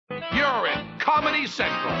starring Comedy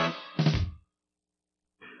Central.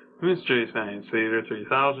 Mystery Science Theater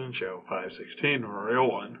 3000, Show 516, Real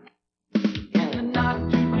One. In the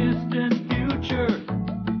not-too-distant future,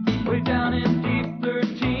 way down in Deep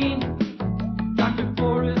 13, Dr.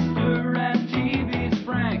 Forrester and TV's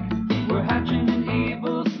Frank were hatching an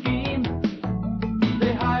evil scheme.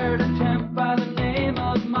 They hired a temp by the name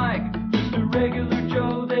of Mike, just a regular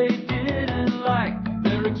Joe they didn't like.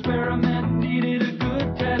 Their experiment needed a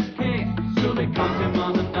good test case, so they conked him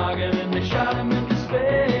on the noggin and they shot him into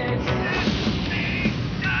space.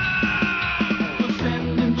 We'll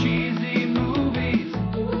send him cheesy movies,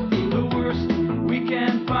 the worst we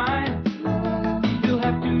can find. He'll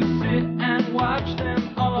have to sit and watch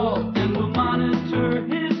them all, and we'll monitor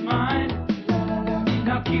his mind.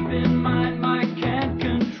 Now keep in mind, Mike can't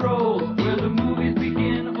control where the movies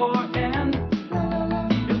begin or end.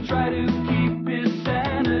 He'll try to keep his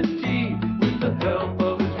sanity with the help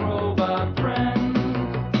of his robot friend.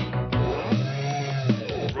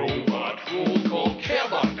 Robot roll call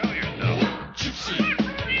Kevin.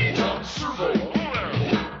 Gypsy, Tom Servo,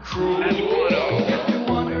 Crew. If you're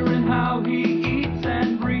wondering how he eats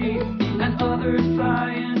and breathes and other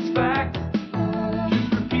science facts,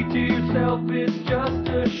 just repeat to yourself it's just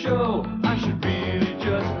a show. I should really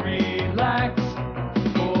just relax.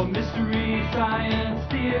 For Mystery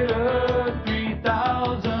Science Theater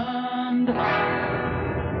 3000.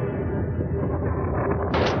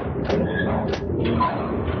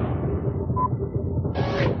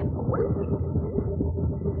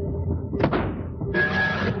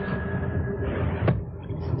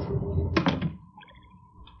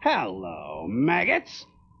 Hello, maggots.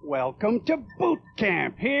 Welcome to boot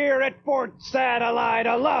camp here at Fort Satellite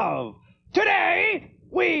of Love. Today,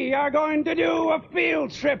 we are going to do a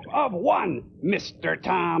field trip of one Mr.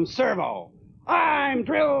 Tom Servo. I'm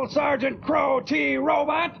Drill Sergeant Crow T.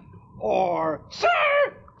 Robot, or Sir,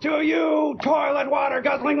 to you toilet water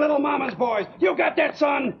guzzling little mama's boys. You got that,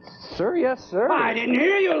 son? Sir, yes, sir. I didn't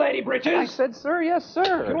hear you, Lady Britches. I said, sir, yes,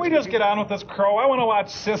 sir. Can we just get on with this, Crow? I want to watch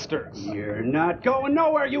Sisters. You're not going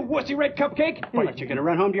nowhere, you wussy red cupcake. What, aren't you going to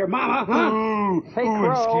run home to your mama, huh? Ooh, Hey, I'm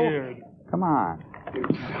Crow. scared. Come on.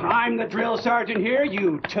 I'm the drill sergeant here,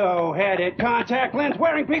 you toe-headed, contact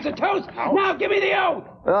lens-wearing piece of toast. Now give me the oath.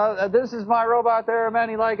 This is my robot. There are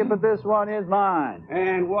many like it, but this one is mine.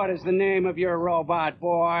 And what is the name of your robot,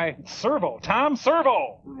 boy? Servo, Tom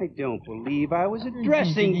Servo. I don't believe I was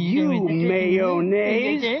addressing you,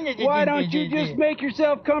 mayonnaise. Why don't you just make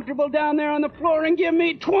yourself comfortable down there on the floor and give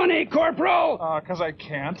me 20, Corporal? 'Cause I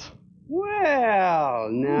can't. Well,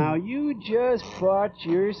 now you just bought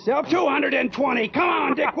yourself 220. Come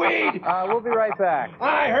on, dickweed. We'll be right back.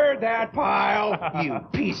 I heard that, pile. You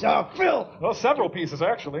piece of filth. Well, several pieces,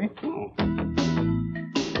 actually. Oh.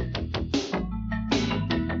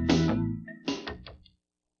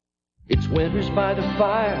 It's winters by the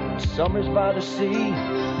fire, summers by the sea.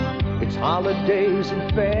 It's holidays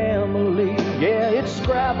and family. Yeah, it's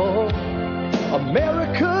Scrabble,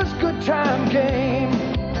 America's good time game.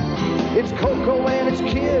 It's Coco and it's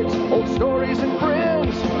kids, old stories and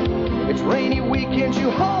friends. It's rainy weekends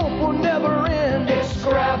you hope will never end. It's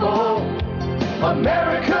Scrabble,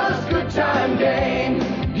 America's good time game.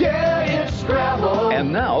 Yeah, it's Scrabble.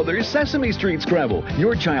 And now there's Sesame Street Scrabble,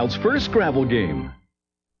 your child's first Scrabble game.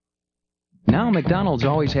 Now McDonald's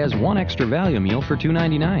always has one extra value meal for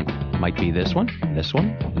 $2.99. Might be this one, this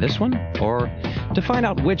one, this one, or to find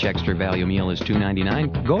out which extra value meal is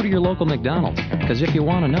 $2.99, go to your local McDonald's. Because if you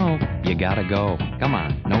want to know, you gotta go. Come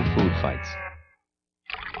on, no food fights.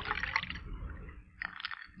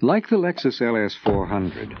 Like the Lexus LS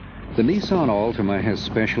 400, the Nissan Altima has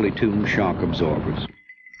specially tuned shock absorbers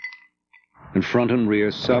and front and rear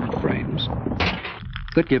subframes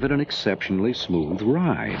that give it an exceptionally smooth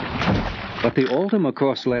ride. But the Altima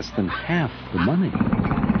costs less than half the money,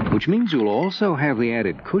 which means you'll also have the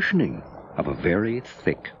added cushioning of a very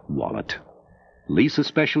thick wallet. Lease a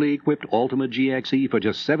specially equipped Altima GXE for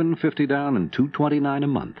just $750 down and $229 a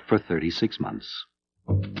month for 36 months.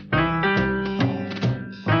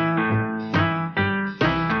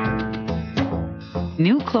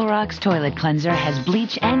 New Clorox Toilet Cleanser has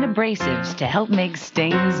bleach and abrasives to help make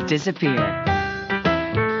stains disappear.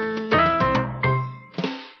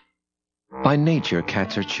 By nature,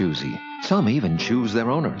 cats are choosy. Some even choose their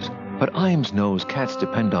owners. But Iams knows cats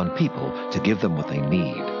depend on people to give them what they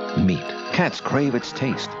need. Meat. Cats crave its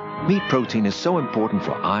taste. Meat protein is so important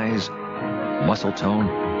for eyes, muscle tone,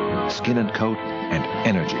 skin and coat, and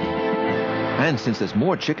energy. And since there's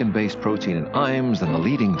more chicken-based protein in Iams than the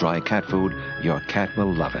leading dry cat food, your cat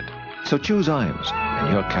will love it. So choose Iams,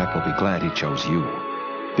 and your cat will be glad he chose you.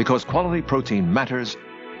 Because quality protein matters,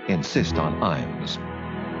 insist on Imes.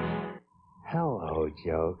 Hello,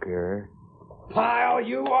 Joker. Pyle,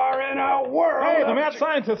 you are in a world. Hey, the mad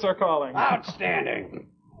scientists are calling. Outstanding.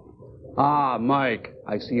 Ah, Mike,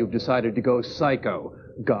 I see you've decided to go psycho.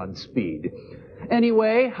 Godspeed.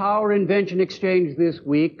 Anyway, our invention exchange this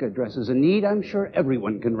week addresses a need I'm sure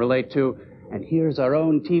everyone can relate to. And here's our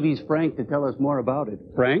own TV's Frank to tell us more about it.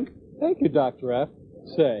 Frank? Thank you, Dr. F.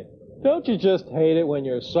 Say, don't you just hate it when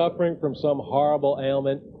you're suffering from some horrible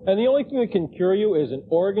ailment and the only thing that can cure you is an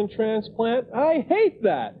organ transplant? I hate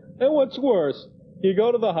that. And what's worse, you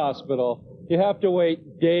go to the hospital, you have to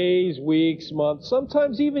wait days, weeks, months,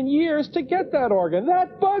 sometimes even years to get that organ.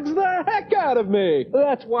 That bugs the heck out of me.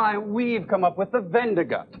 That's why we've come up with the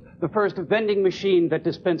Vendigut, the first vending machine that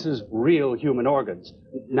dispenses real human organs.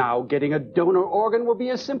 Now, getting a donor organ will be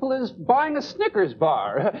as simple as buying a Snickers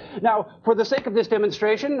bar. Now, for the sake of this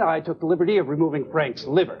demonstration, I took the liberty of removing Frank's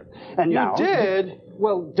liver. And now... You did?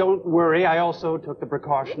 Well, don't worry. I also took the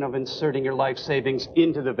precaution of inserting your life savings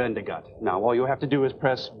into the Vendigut. Now, all you have to do is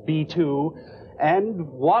press B2, and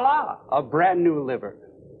voila, a brand new liver.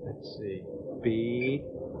 Let's see.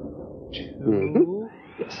 B2.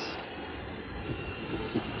 Yes.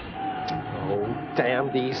 Oh,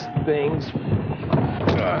 damn these things.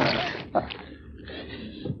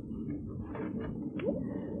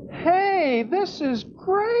 Hey, this is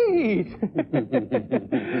great.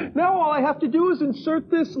 Now all I have to do is insert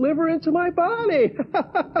this liver into my body.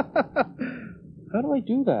 How do I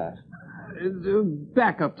do that?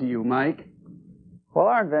 Back up to you, Mike. Well,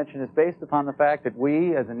 our invention is based upon the fact that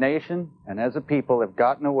we, as a nation and as a people, have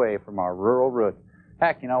gotten away from our rural roots.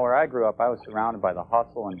 Heck, you know, where I grew up, I was surrounded by the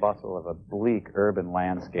hustle and bustle of a bleak urban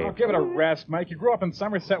landscape. Oh, give it a rest, Mike. You grew up in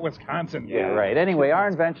Somerset, Wisconsin. Yeah, right. Anyway, our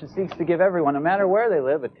invention seeks to give everyone, no matter where they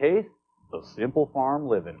live, a taste of simple farm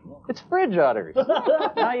living. It's fridge udders.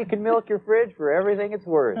 Now you can milk your fridge for everything it's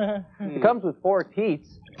worth. It comes with 4 teats.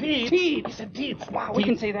 Teats. Wow, we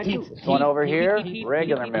can say that too. This one over here,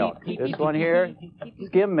 regular milk. This one here,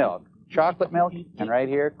 skim milk. Chocolate milk, and right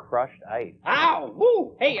here, crushed ice. Ow!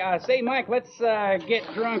 Woo! Hey, say, Mike, let's get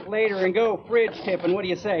drunk later and go fridge tipping. What do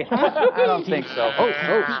you say? I don't think so. Oh,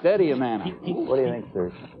 steady, Amanda. What do you think,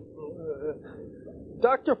 sir?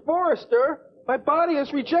 Dr. Forrester, my body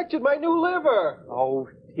has rejected my new liver. Oh,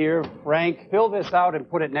 here, Frank, fill this out and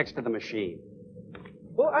put it next to the machine.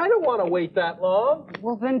 Well, I don't want to wait that long.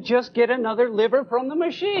 Well, then just get another liver from the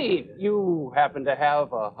machine. You happen to have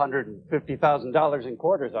 $150,000 in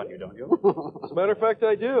quarters on you, don't you? As a matter of fact,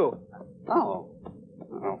 I do. Oh.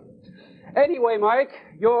 Anyway, Mike,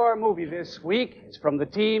 your movie this week is from the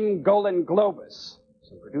team Golden Globus,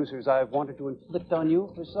 some producers I've wanted to inflict on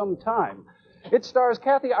you for some time. It stars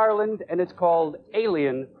Kathy Ireland, and it's called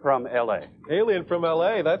Alien from L.A. Alien from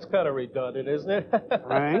L.A., that's kind of redundant, isn't it?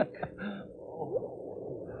 Frank?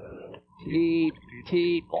 Teat.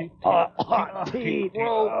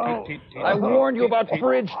 I warned you about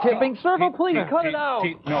fridge tipping. Circle, please, cut it out.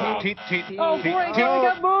 No, Oh, great, we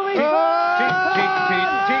got movies.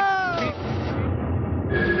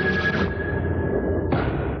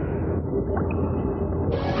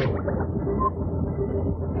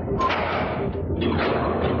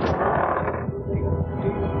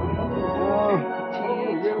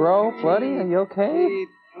 Bro, buddy, are you okay?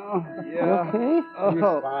 Yeah. You okay?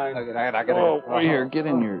 You're fine. I gotta here, get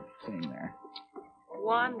in your thing there.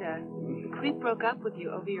 Wanda, the creep broke up with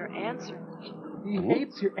you over your answer. He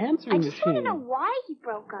hates your answering I just want to know machine. why he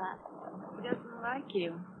broke up. He doesn't like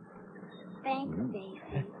you. Thanks,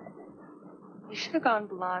 Daisy. You should have gone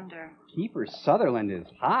blonder. Kiefer Sutherland is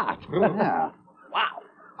hot. Yeah. Wow.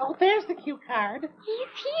 Oh, there's the cue card. He's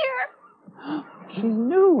here. She's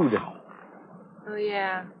nude. Oh,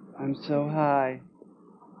 yeah. I'm so high.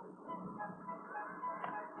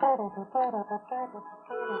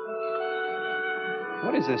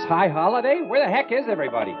 What is this, high holiday? Where the heck is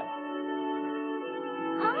everybody?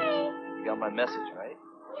 Hi. You got my message, right?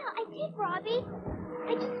 Yeah, I did, Robbie.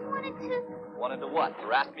 I just wanted to... Wanted to what?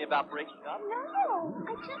 Harass me about breaking up? No,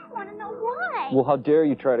 I just want to know why. Well, how dare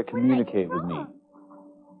you try to communicate with me? I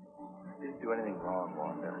didn't do anything wrong,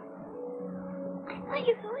 Wanda. I thought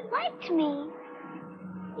you really liked me.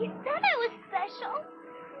 You said I was special.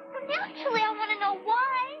 So naturally, I want to know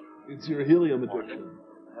why. It's your helium addiction.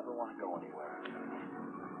 I never want to go anywhere.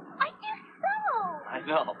 I do so. I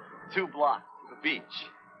know. 2 blocks to the beach.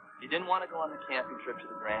 You didn't want to go on the camping trip to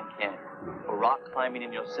the Grand Canyon, or rock climbing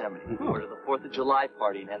in Yosemite, or to the 4th of July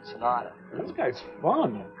party in Ensenada. This guy's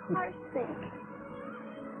fun. Car sick.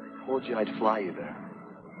 I told you I'd fly you there.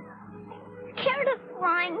 Scared of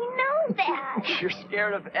flying, you know that. You're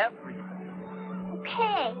scared of everything.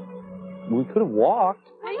 Okay. We could have walked.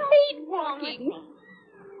 I hate walking.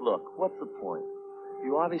 what's the point?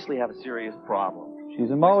 You obviously have a serious problem. She's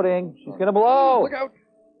emoting. She's gonna blow. Look out.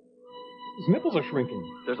 His nipples are shrinking.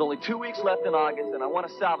 There's only 2 weeks left in August, and I want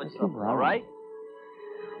to salvage something, all right?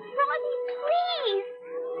 Robbie, please.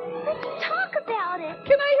 Let's talk about it.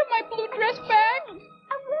 Can I have my blue dress back?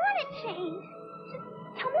 I want to change. Just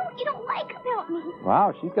tell me what you don't like about me.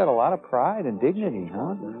 Wow, she's got a lot of pride and dignity,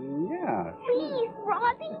 huh? Yeah. Please,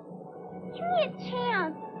 Robbie. Give me a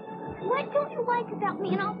chance. What don't you like about me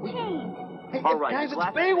and I'll change? All right. Guys, it's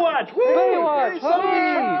Black- Baywatch! Woo! Baywatch! Hey,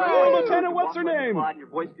 Hey! Lieutenant, what's her name? Your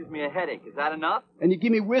voice gives me a headache. Is that enough? And you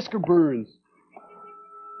give me whisker burns.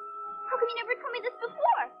 How come you never told me this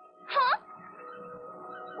before? Huh?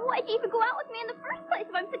 Why'd you even go out with me in the first place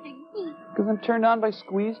if I'm such a geek? Because I'm turned on by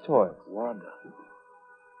squeeze toys. Wanda,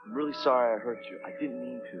 I'm really sorry I hurt you. I didn't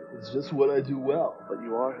mean to. It's just what I do well. But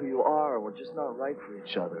you are who you are, and we're just not right for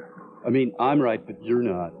each other. I mean, I'm right, but you're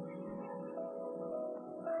not.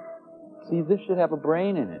 See, this should have a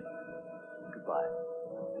brain in it. Goodbye.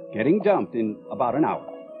 Getting dumped in about an hour.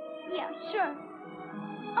 Yeah, sure.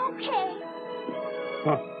 Okay.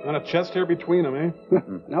 Huh, not a chest hair between them, eh?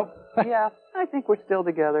 Nope. Yeah, I think we're still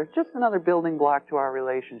together. Just another building block to our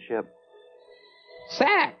relationship.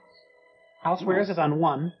 Sax! Housewares is on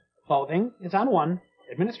 1. Clothing is on 1.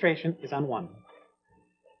 Administration is on 1.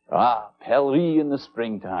 Ah, Paris in the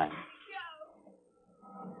springtime.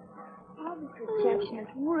 All this rejection is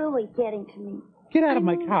really getting to me. Get out of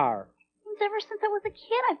my car. Ever since I was a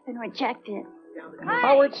kid, I've been rejected.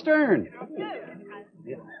 Howard Stern.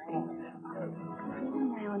 Even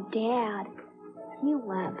my own dad. He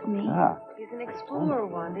left me. Ah. He's an explorer,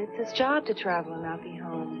 Wanda. It's his job to travel and not be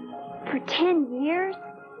home. For 10 years?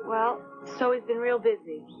 Well, so he's been real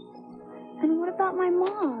busy. And what about my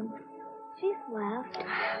mom? She's left.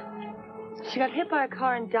 She got hit by a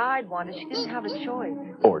car and died, Wanda. She didn't have a choice.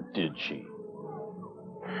 Or did she?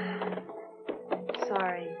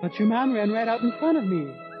 Sorry. But your mom ran right out in front of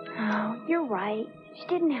me. Oh, you're right. She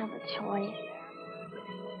didn't have a choice.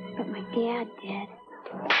 But my dad did.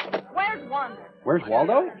 Where's Wanda? Where's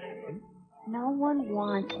Waldo? No one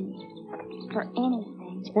wants me. For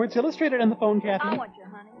anything. Sports Illustrated on the phone, Kathy. I want you,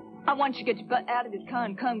 honey. I want you to get your butt out of this car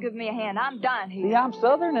and come give me a hand. I'm dying here. See, I'm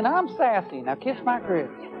Southern and I'm sassy. Now kiss my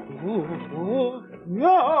grits.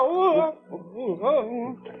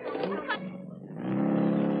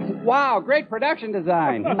 Wow, great production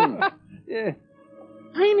design. Yeah.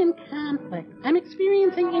 I'm in conflict. I'm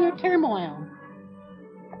experiencing inner turmoil.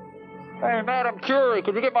 Hey, Madam Curie,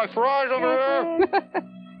 could you get my fries over here?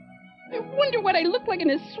 I wonder what I look like in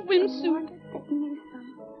a swimsuit.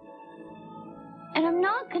 And I'm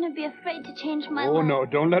not going to be afraid to change my Oh, life. no,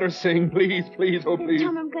 don't let her sing, please, please, oh, This please.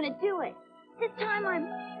 time I'm going to do it. This time I'm...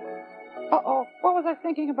 Uh-oh, what was I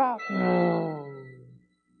thinking about? Please,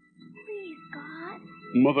 God.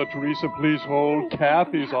 Mother Teresa, please hold.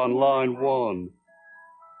 Kathy's on line 1.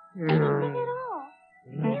 Anything at all.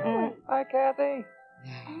 Do it. Hi, Kathy.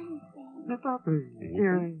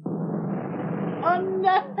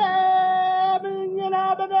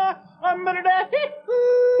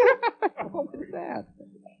 What was that?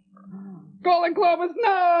 Golden Globus,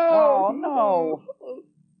 no! Oh,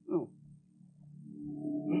 no.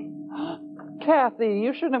 Kathy,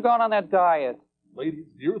 you shouldn't have gone on that diet. Ladies,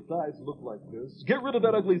 your thighs look like this. Get rid of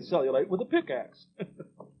that ugly cellulite with a pickaxe.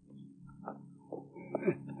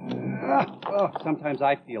 Oh, sometimes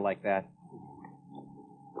I feel like that.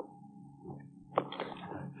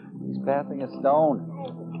 He's passing a stone.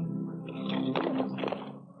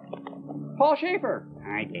 Paul Schaefer.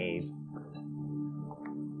 Hi, Dave.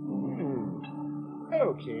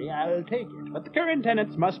 Okay, I'll take it. But the current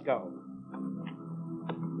tenants must go.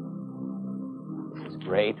 This is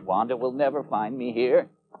great. Wanda will never find me here.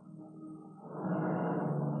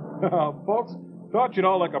 Folks, thought you'd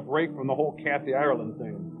all like a break from the whole Kathy Ireland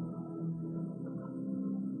thing.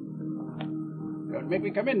 Don't make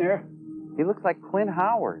me come in there. He looks like Clint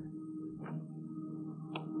Howard.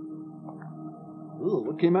 Ooh,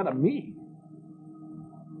 what came out of me?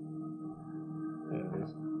 There it is.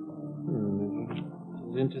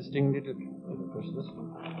 It's interesting. Push this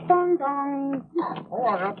one. Dong dong.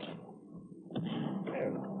 Oh,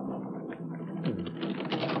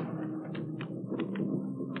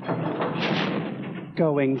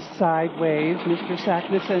 Going sideways, Mr.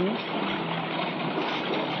 Sacknesson.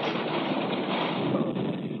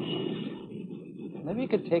 Maybe you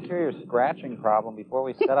could take care of your scratching problem before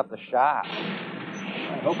we set up the shop.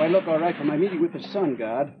 I hope I look all right for my meeting with the sun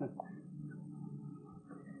god.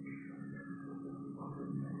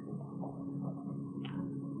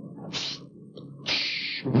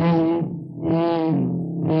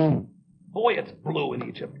 boy, it's blue in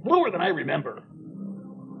Egypt. Bluer than I remember.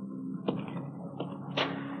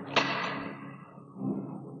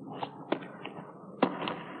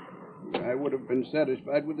 been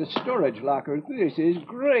satisfied with the storage locker. This is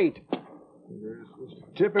great. There's this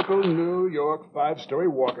typical New York 5-story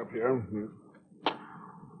walk-up here.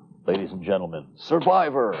 Ladies and gentlemen,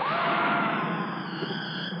 Survivor.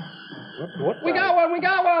 What We got one! We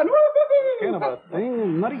got one! Woo-hoo-hoo! kind of a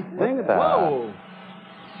thing, nutty thing? What the- Whoa!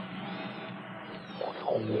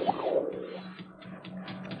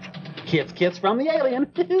 Kits from the alien.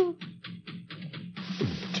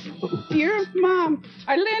 Dear Mom,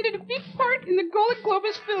 I landed a big part in the Golden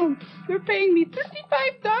Globus film. They're paying me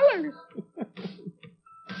 $55.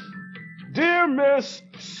 Dear Miss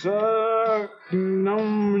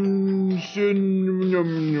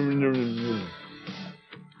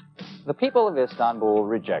The people of Istanbul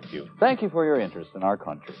reject you. Thank you for your interest in our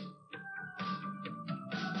country.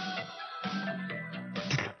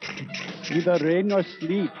 Neither rain nor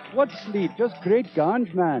sleet. What sleet? Just great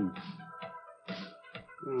ganj, man.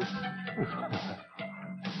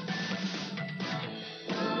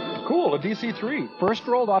 Cool, a DC-3. First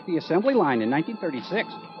rolled off the assembly line in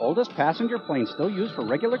 1936. Oldest passenger plane still used for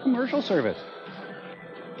regular commercial service.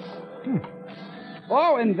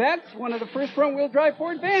 Oh, and that's one of the first front-wheel drive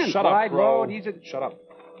Ford vans. Shut up, Wide bro. load, easy. Shut up.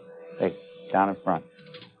 Hey, down in front.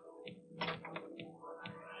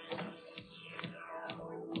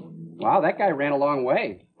 Wow, that guy ran a long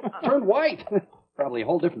way. Turned white. Probably a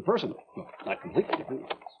whole different person. Well, not completely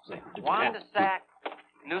different. Wanda Sack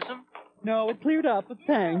Newsom? No, it cleared up, but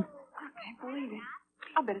thanks. I can't believe it.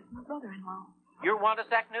 I bet it's my brother-in-law. You're Wanda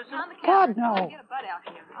Sack Newsom? God, no. Get a butt out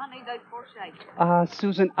here. I need those 4 shakes.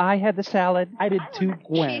 Susan, I had the salad. I did too,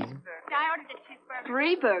 Gwen. I ordered a cheeseburger.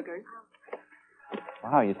 3 burgers.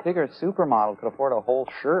 Wow, you'd figure a supermodel could afford a whole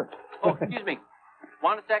shirt. Oh, excuse me.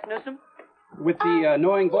 Wanda Sack Newsom? With the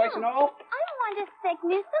annoying voice and all? I want a steak,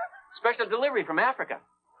 Newsom. Special delivery from Africa.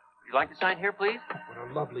 Would you like to sign here, please? What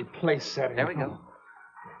a lovely place setting. There we go.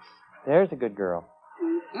 There's a good girl.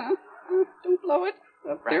 Don't blow it.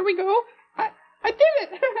 There we go. I did it.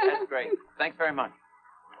 That's great. Thanks very much.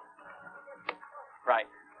 Right.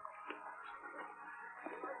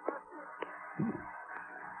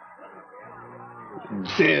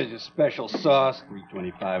 There's a special sauce,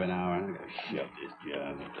 $3.25 an hour. I'm gonna shove this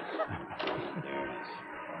job. There it is.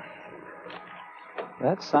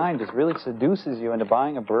 That sign just really seduces you into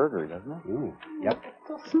buying a burger, doesn't it? Ooh, yep.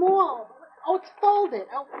 So small. Oh, it's folded.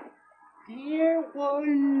 Oh. Dear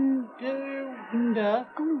Wanda.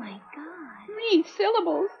 Oh, my God. 3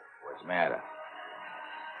 syllables. What's the matter?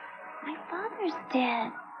 My father's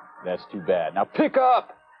dead. That's too bad. Now pick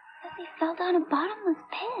up! Because he fell down a bottomless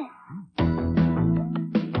pit.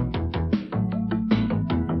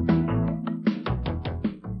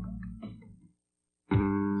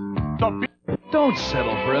 Don't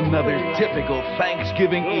settle for another typical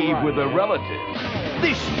Thanksgiving Eve with a relative.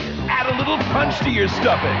 This year, add a little punch to your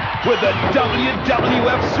stuffing with the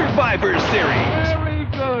WWF Survivor Series. Very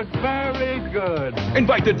good, very good.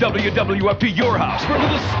 Invite the WWF to your house for a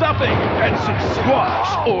little stuffing and some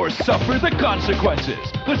squash, or suffer the consequences.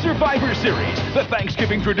 The Survivor Series, the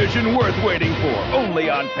Thanksgiving tradition worth waiting for, only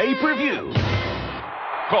on pay-per-view.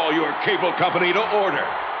 Call your cable company to order.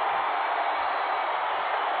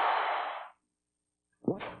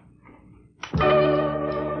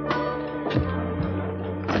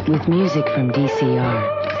 With music from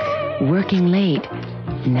DCR, working late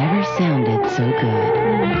never sounded so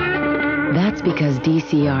good. That's because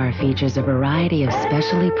DCR features a variety of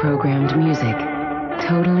specially programmed music,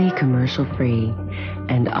 totally commercial-free,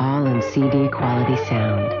 and all in CD quality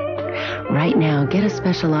sound. Right now, get a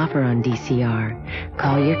special offer on DCR.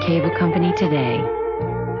 Call your cable company today.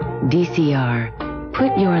 DCR,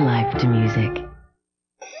 put your life to music.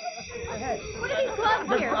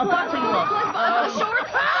 A boxing glove. Shorts.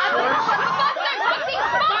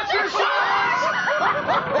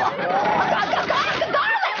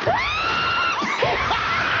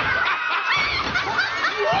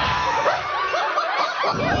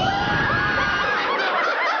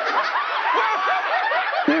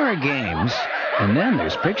 There are games, and then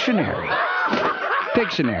there's Pictionary.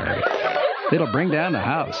 Pictionary. It'll bring down the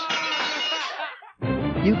house.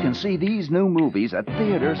 You can see these new movies at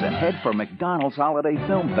theaters and head for McDonald's Holiday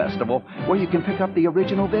Film Festival, where you can pick up the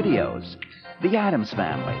original videos. The Addams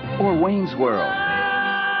Family or Wayne's World.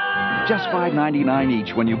 Just $5.99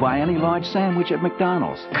 each when you buy any large sandwich at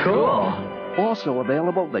McDonald's. Cool. Also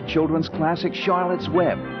available, the children's classic Charlotte's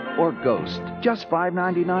Web or Ghost. Just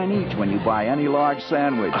 $5.99 each when you buy any large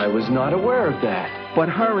sandwich. I was not aware of that. But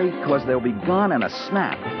hurry, because they'll be gone in a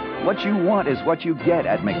snap. What you want is what you get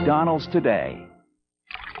at McDonald's today.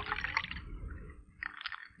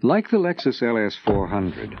 Like the Lexus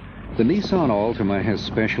LS400, the Nissan Altima has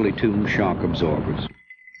specially tuned shock absorbers.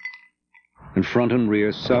 And and front and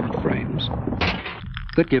rear subframes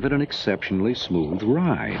that give it an exceptionally smooth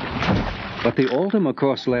ride. But the Ultima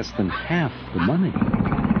costs less than half the money,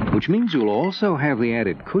 which means you'll also have the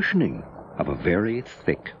added cushioning of a very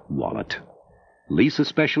thick wallet. Lease a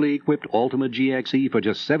specially equipped Ultima GXE for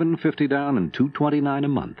just $750 down and $229 a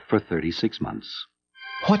month for 36 months.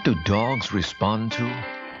 What do dogs respond to?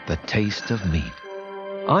 The taste of meat.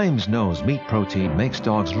 Iams knows meat protein makes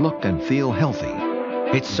dogs look and feel healthy.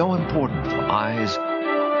 It's so important for eyes,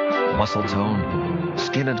 muscle tone,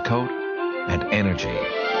 skin and coat, and energy.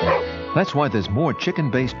 That's why there's more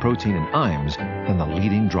chicken-based protein in Iams than the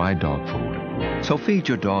leading dry dog food. So feed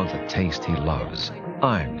your dog the taste he loves.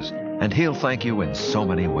 Iams, and he'll thank you in so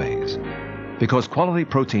many ways. Because quality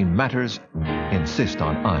protein matters, insist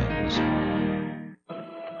on Iams.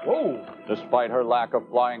 Whoa! Despite her lack of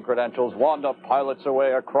flying credentials, Wanda pilots her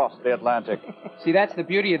way across the Atlantic. See, that's the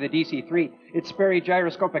beauty of the DC-3. Its Sperry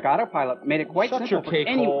gyroscopic autopilot made it quite Shut simple your for cake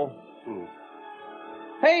any... hole.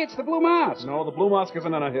 Hey, it's the Blue Mosque. No, the Blue Mosque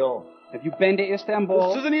isn't on a hill. Have you been to Istanbul?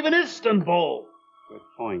 This isn't even Istanbul. Good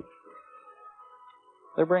point.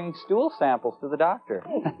 They're bringing stool samples to the doctor.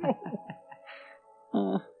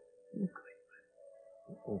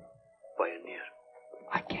 Pioneer.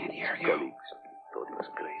 I can't hear His colleagues thought he was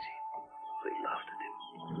crazy. They laughed at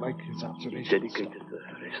him. Like his observations. He dedicated the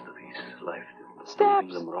rest of his life to Stabs.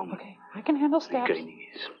 proving them wrong. Okay, I can handle stabs. Regaining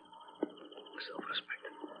his self-respect.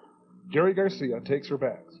 Jerry Garcia takes her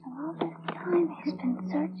bags. All this time he's been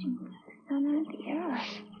searching for the center of the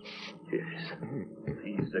earth. Yes.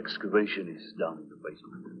 His excavation is down in the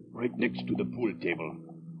basement. Right next to the pool table.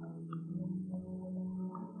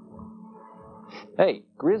 Hey,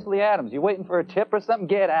 Grizzly Adams, you waiting for a tip or something?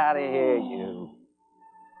 Get out of here, you.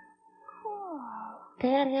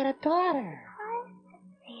 Dad had a daughter.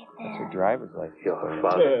 That's her driver's license. Your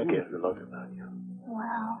father cares a lot about you.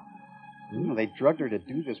 Well, They drugged her to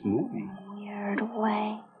do this movie. weird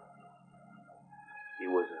way. He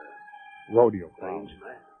was a rodeo strange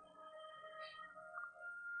man.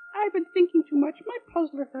 I've been thinking too much. My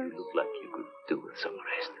puzzler hurts. You look like you could do with some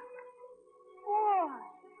rest.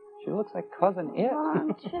 She looks like Cousin It.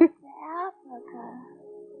 Long trip to Africa.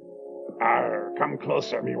 Arr, come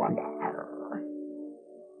closer, me Wanda. Arr.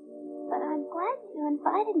 But I'm glad you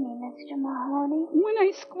invited me, Mr. Mahoney. When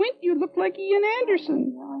I squint, you look like Ian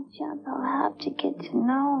Anderson. The only chance I'll have to get to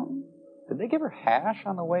know him. Did they give her hash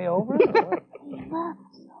on the way over? He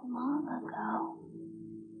left so long ago.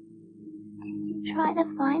 Did you try to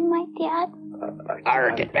find my dad?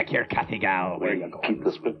 Arr, get back here, Kathy gal. Where you going? Keep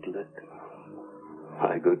the spectacle.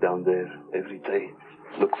 I go down there every day,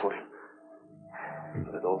 look for him.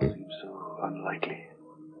 But it all seems so unlikely.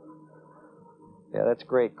 Yeah, that's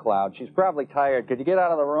great, Cloud. She's probably tired. Could you get out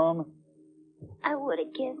of the room? I would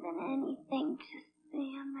have given anything to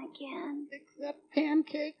see him again. Except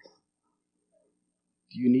pancakes.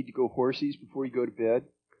 Do you need to go horsies before you go to bed?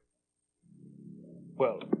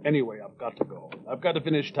 Well, anyway, I've got to go. I've got to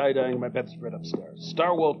finish tie-dyeing my bedspread upstairs.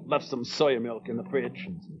 Starwolf left some soya milk in the fridge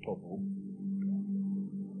and some tofu.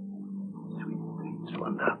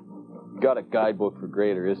 Wanda. Got a guidebook for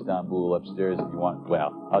Greater Istanbul upstairs if you want.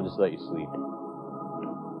 Well, I'll just let you sleep.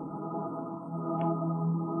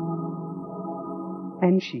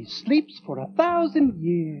 And she sleeps for 1,000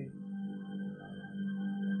 years.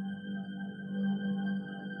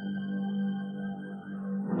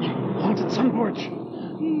 Haunted sun porch.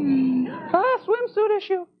 Swimsuit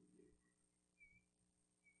issue.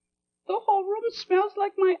 The whole room smells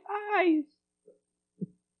like my eyes.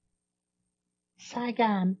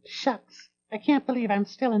 Saigon. Shucks. I can't believe I'm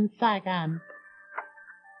still in Saigon.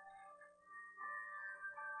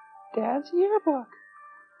 Dad's yearbook.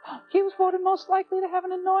 He was voted most likely to have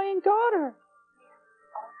an annoying daughter.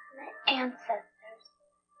 Ultimate ancestors.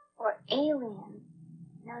 Or aliens.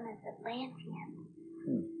 Known as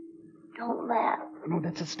Atlanteans. Don't laugh. No,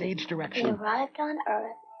 that's a stage They direction. arrived on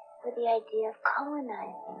Earth with the idea of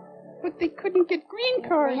colonizing. But they couldn't get green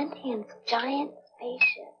cards. Atlanteans' giant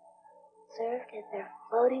spaceship served as their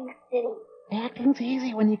floating city. Acting's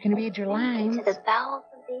easy when you can read your lines. Into the bowels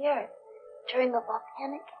of the Earth during a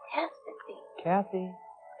volcanic catastrophe.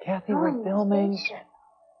 Kathy, we're filming. Spaceship.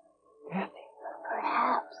 Kathy.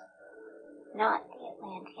 Perhaps not the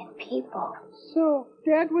Atlantean people. So,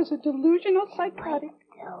 Dad was a delusional psychotic.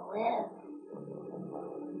 Still live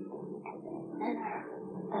at the center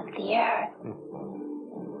of the Earth.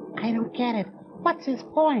 I don't get it. What's his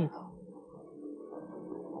point?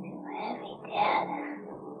 Too heavy, Dad.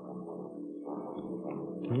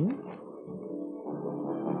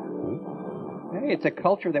 Hey, it's a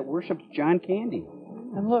culture that worships John Candy.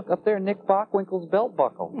 And look, up there, Nick Bockwinkel's belt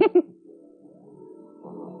buckle.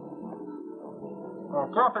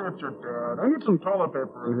 coffee with your dad. I need some toilet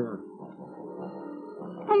paper in here.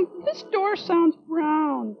 This door sounds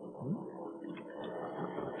brown.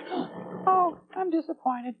 Oh, I'm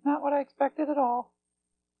disappointed. Not what I expected at all.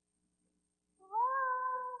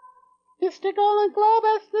 Mr. Golden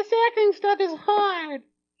Globus, this acting stuff is hard.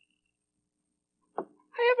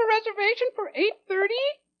 I have a reservation for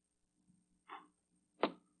 8:30.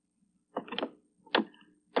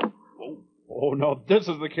 Oh, no, this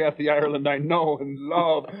is the Kathy Ireland I know and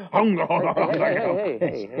love. Hey.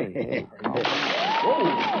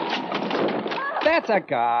 That's a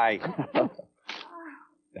guy.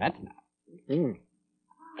 That's not. Mm.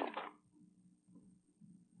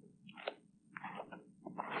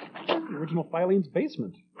 The original Filene's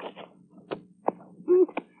basement.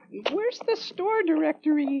 Where's the store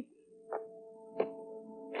directory?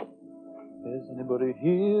 Does anybody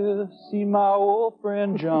here see my old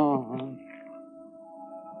friend John?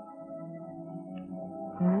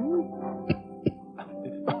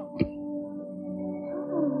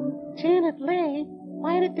 Janet Leigh?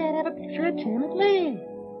 Why did Dad have a picture of Janet Leigh?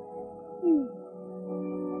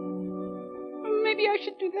 Maybe I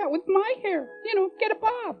should do that with my hair. Get a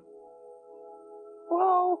bob.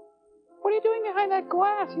 Whoa. What are you doing behind that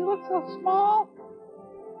glass? You look so small.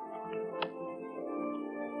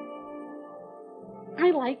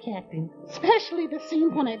 I like acting, especially the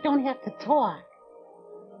scenes when I don't have to talk.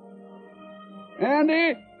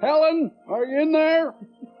 Andy, Helen, are you in there?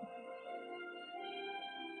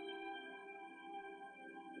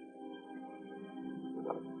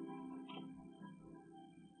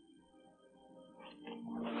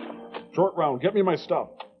 Short round, get me my stuff.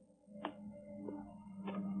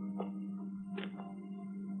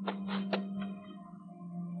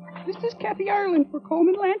 This is Kathy Ireland for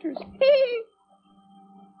Coleman Lanterns.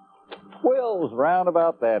 Well, it was round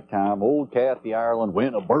about that time old Kathy Ireland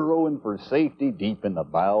went a-burrowing for safety deep in the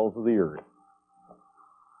bowels of the earth.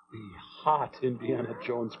 The hot Indiana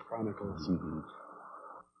Jones Chronicles. Mm-hmm.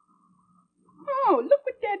 Oh, look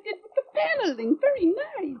what Dad did with the paneling. Very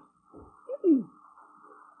nice.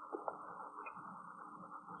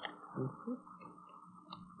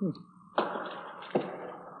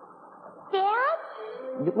 Dad?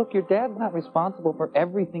 Look, your dad's not responsible for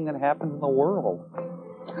everything that happens in the world.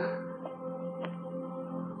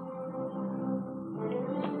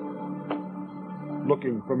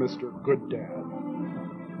 Looking for Mr. Good Dad.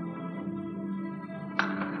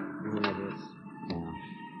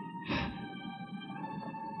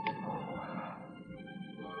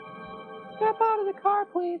 Step out of the car,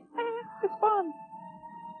 please. It's fun.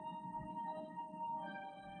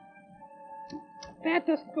 That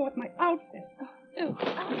doesn't go with my outfit. Ew.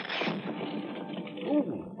 Oh,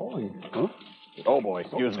 boy. Huh? Oh, boy,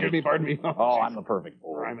 excuse me. Pardon me. Oh, I'm the perfect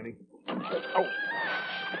fool. Criminy.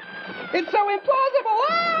 It's so implausible.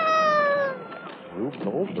 Ah! Rube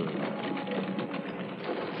Goldberg.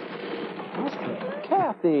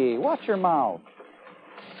 Kathy, watch your mouth.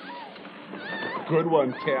 Good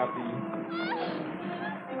one, Kathy.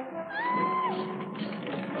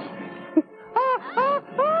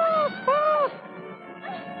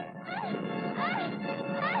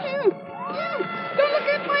 Don't look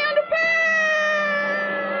at my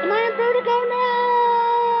underpants! Am I in vertigo now?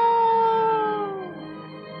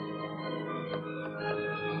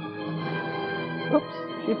 Oops,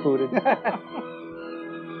 she pooted.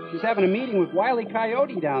 She's having a meeting with Wile E.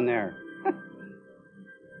 Coyote down there.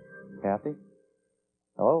 Kathy?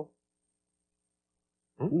 Hello?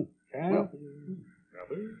 Kathy?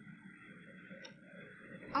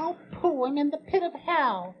 I'll poo him in the pit of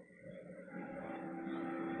hell.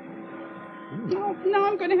 No, now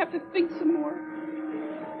I'm going to have to think some more.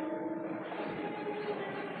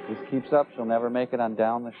 If this keeps up, she'll never make it on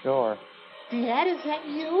Down the Shore. Dad, is that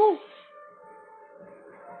you?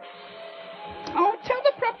 Oh, tell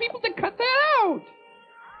the prep people to cut that out.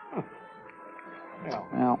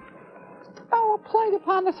 Well. Oh, a plague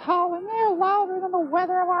upon this howling. They're louder than the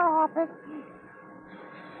weather of our office.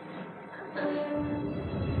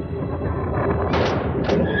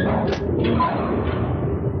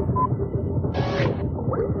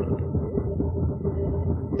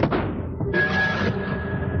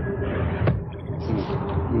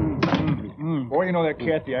 Boy, you know that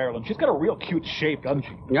Kathy Ireland. She's got a real cute shape, doesn't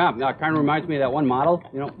she? Yeah, kind of reminds me of that one model,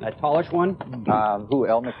 that tallish one. Who,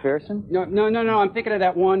 Elle McPherson? No, I'm thinking of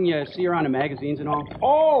that one you see her on the magazines and all.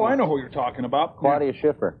 Oh, I know who you're talking about. Claudia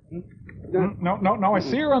Schiffer. No, I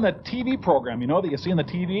see her on that TV program, that you see on the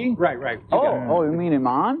TV? Right. Oh, you mean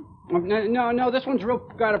Iman? No, this one's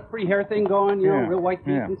got a pretty hair thing going, real white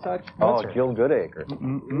teeth and such. Oh, Jill Goodacre.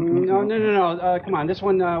 No. Come on, this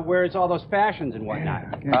one wears all those fashions and whatnot.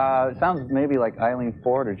 It sounds maybe like Eileen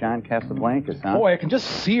Ford or John Casablancas, huh? Boy, I can just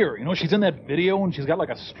see her. She's in that video and she's got like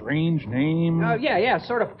a strange name. Yeah,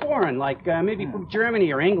 sort of foreign, like maybe from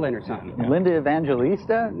Germany or England or something. Linda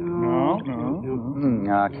Evangelista? No.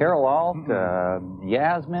 Carol Alt,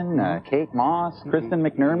 Yasmin, Kate Moss, Kristen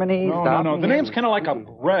McNermany. No. The name's kind of like a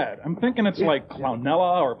bread. I'm thinking it's like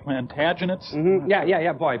Clownella or Plantagenets. Mm-hmm.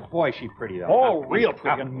 Yeah. Boy, she's pretty though. Oh, real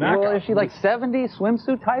pretty. Well, is she like 70s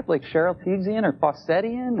swimsuit type, like Cheryl Tiegsien or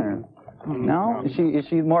Fawcettian, or no? Is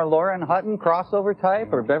she more Lauren Hutton crossover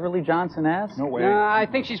type or Beverly Johnson-esque? No way. I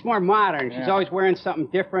think she's more modern. She's always wearing something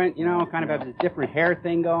different. Kind of has a different hair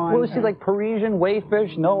thing going. Well, is she like Parisian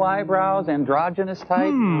wayfish, no eyebrows, androgynous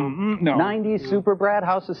type? No. 90s super brat,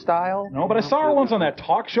 House of Style? No, but I saw her once on that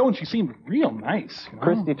talk show and she seemed real nice.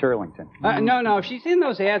 Christy Turlington. No, she's in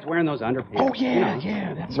those ads wearing those underpants. Oh,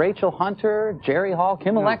 yeah. That's Rachel Hunter, Jerry Hall,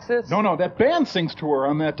 Kim Alexis? No, that band sings to her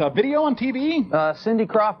on that video on TV. Cindy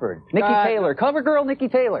Crawford, Nikki Taylor, cover girl Nikki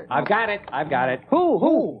Taylor. I've got it.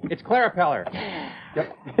 Who? It's Clara Peller.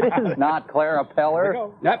 Yep. It is not Clara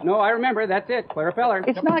Peller. Yep, no, I remember. That's it. Clara Peller.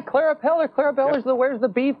 It's not Clara Peller. Clara Peller's the Where's the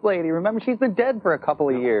Beef lady. Remember, she's been dead for a couple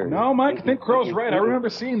of years. No, Mike, I think Crow's right. I remember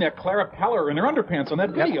seeing that Clara Peller in her underpants on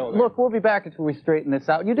that video. Look, we'll be back until we straighten this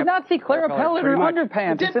out. You did not see Clara Peller in her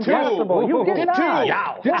underpants. It's impossible. You did not.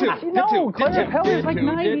 No, Clara Peller's like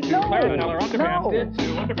 90. Clara Peller underpants. Did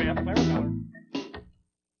too. Underpants, Clara Peller.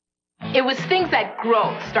 It was things that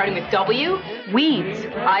grow, starting with W. Weeds.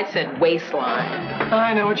 I said waistline.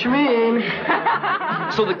 I know what you mean.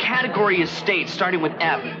 So the category is states, starting with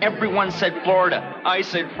F. Everyone said Florida. I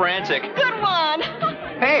said frantic. Good one.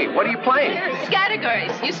 Hey, what are you playing?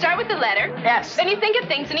 Categories. You start with the letter S. Then you think of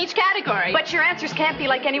things in each category. But your answers can't be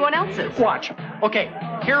like anyone else's. Watch. Okay,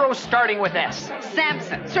 heroes starting with S.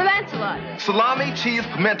 Samson. Sir Lancelot. Salami, cheese,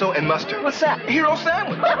 pimento, and mustard. What's that? Hero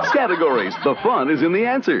sandwich. Categories. The fun is in the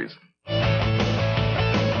answers.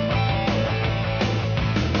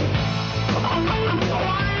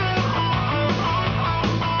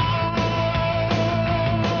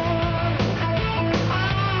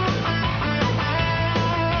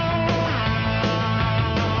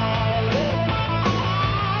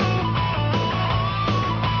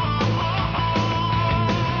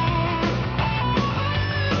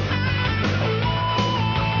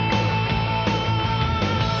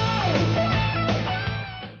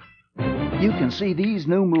 You can see these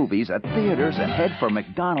new movies at theaters and head for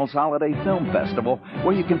McDonald's Holiday Film Festival,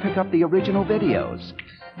 where you can pick up the original videos.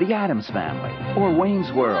 The Addams Family or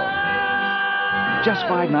Wayne's World. Just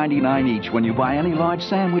 $5.99 each when you buy any large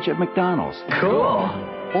sandwich at McDonald's. Cool.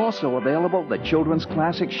 Also available, the children's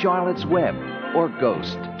classic Charlotte's Web or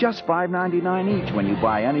Ghost. Just $5.99 each when you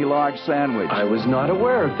buy any large sandwich. I was not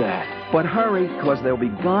aware of that. But hurry, because they'll be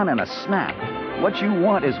gone in a snap. What you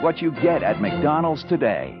want is what you get at McDonald's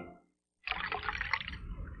today.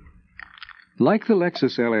 Like the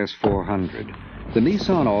Lexus LS400, the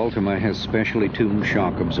Nissan Altima has specially tuned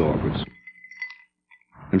shock absorbers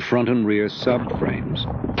and front and rear subframes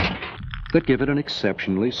that give it an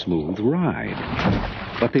exceptionally smooth ride.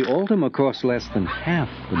 But the Altima costs less than half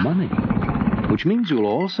the money, which means you'll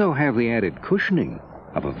also have the added cushioning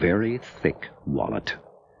of a very thick wallet.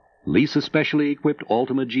 Lease a specially equipped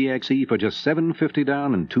Altima GXE for just $750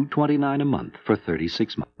 down and $229 a month for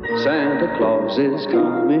 36 months. Santa Claus is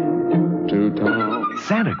coming to town.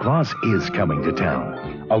 Santa Claus is coming to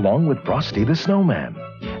town, along with Frosty the Snowman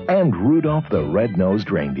and Rudolph the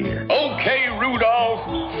Red-Nosed Reindeer. Okay, Rudolph,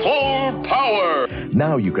 full power!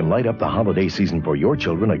 Now you can light up the holiday season for your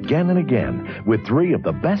children again and again with 3 of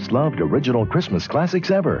the best-loved original Christmas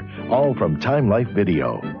classics ever, all from Time Life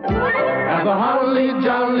Video. Have a holly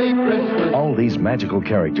jolly Christmas. All these magical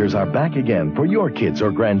characters are back again for your kids or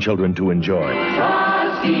grandchildren to enjoy.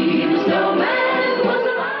 Frosty the Snowman was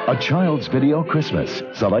A Child's Video Christmas,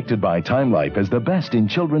 selected by Time Life as the best in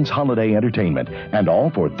children's holiday entertainment, and all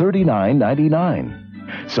for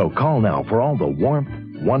 $39.99. So call now for all the warmth,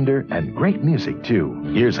 wonder, and great music, too.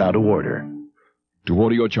 Here's how to order. To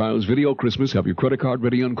order your child's video Christmas, have your credit card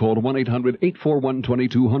ready and call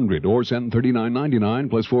 1-800-841-2200 or send $39.99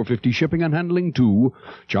 plus $4.50 shipping and handling to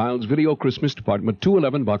Child's Video Christmas, Department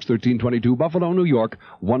 211, Box 1322, Buffalo, New York,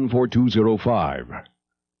 14205.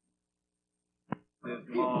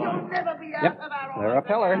 Yep, Clara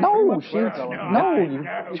Peller. No, she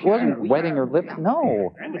wasn't wetting her lips.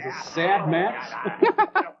 No. This is sad, Max.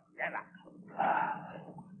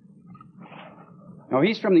 No,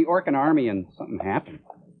 he's from the Orkan Army and something happened.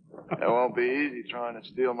 It won't be easy trying to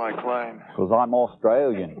steal my claim. Because I'm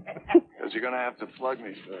Australian. Because you're going to have to plug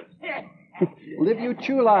me first. Liviu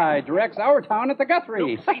Chulai directs our town at the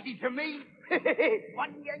Guthrie. Looks easy to me.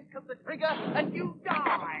 One yank of the trigger and you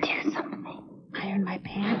die. Do something. Iron my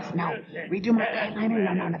pants? No. Redo my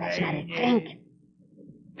eyeliner? No, that's not it. Think.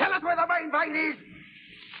 Tell us where the main vein is.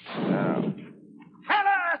 Now. Tell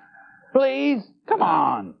us. Please? Come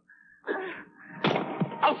on.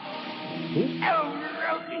 Oh,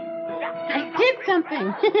 I did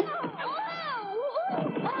something.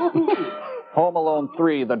 Home Alone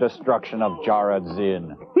 3, The Destruction of Jara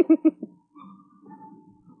Zinn.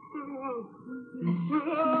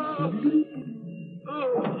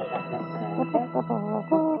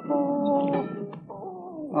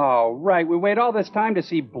 Oh, right. We wait all this time to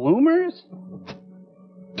see bloomers?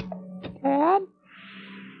 Dad?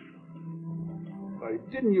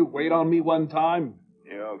 Didn't you wait on me one time?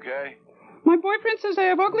 You okay? My boyfriend says I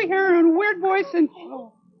have ugly hair and a weird voice and...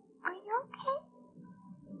 Are you okay?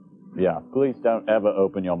 Yeah, please don't ever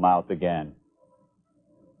open your mouth again.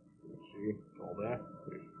 See, all that.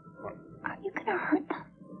 Are you gonna hurt them?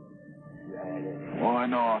 Why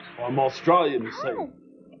not? I'm Australian, you say.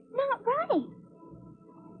 Not right.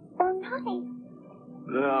 Or nice.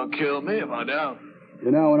 They'll kill me if I don't.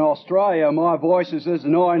 You know, in Australia, my voice is as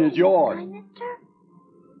annoying as yours.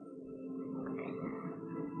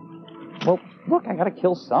 Well, look, I gotta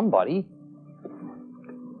kill somebody.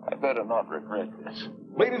 I better not regret this.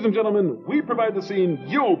 Ladies and gentlemen, we provide the scene,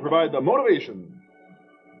 you provide the motivation.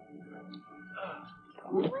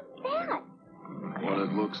 What's that? What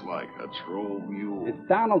it looks like, a troll mule. It's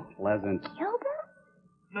Donald Pleasant. Hilda?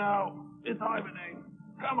 No, it's Ivanay.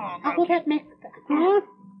 Come on. How will that make huh?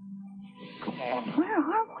 Come on. Where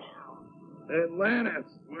are we?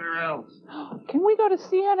 Atlantis. Where else? Can we go to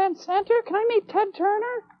CNN Center? Can I meet Ted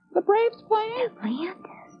Turner? The Braves playing?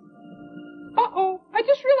 Atlantis. Uh-oh. I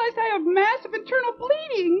just realized I have massive internal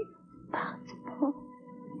bleeding. Possible.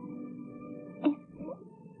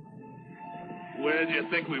 Where do you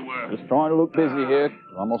think we were? Just trying to look busy here.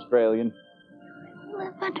 I'm Australian. You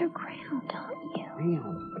live underground, don't you?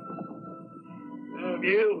 Have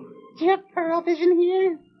you? Do you have Pearl Vision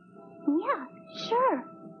here? Yeah, sure.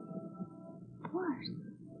 Of course.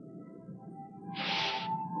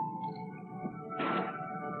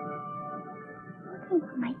 Looking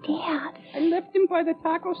for my dad. I left him by the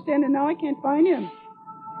taco stand and now I can't find him.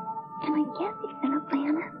 And I guess he's in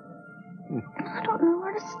Atlanta. And I don't know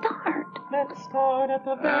where to start. Let's start at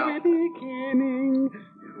the very beginning.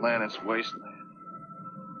 Atlantis wasteland.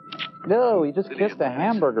 No, he just kissed a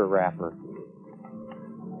hamburger wrapper.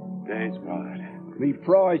 Days ride. Me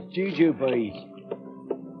prized jujubes.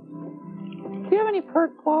 Do you have any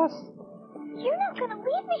perk cloths? You're not gonna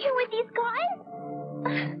leave me here with these guys?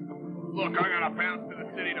 Look, I gotta bounce to the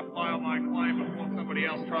city to file my claim before somebody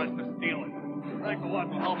else tries to steal it. Thanks a lot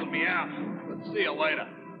for helping me out. Let's see you later.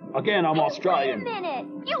 Again, I'm Australian. Wait a minute.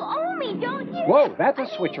 You owe me, don't you? Whoa, that's a I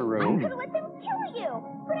switcheroo. could have let them kill you.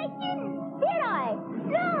 But I didn't, did I?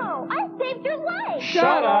 No, I saved your life.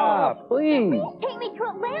 Shut up, please. Please take me to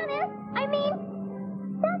Atlantis. I mean,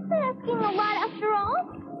 that's not asking a lot after all.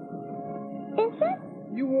 Is it?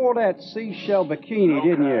 You wore that seashell bikini,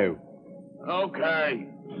 didn't you? Okay.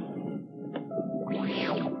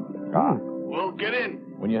 Ah. Well, get in.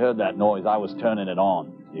 When you heard that noise, I was turning it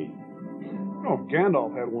on. See? Oh,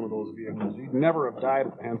 Gandalf had one of those vehicles. He'd never have died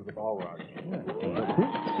at the hands of the Balrog.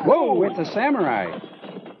 Whoa, it's a samurai.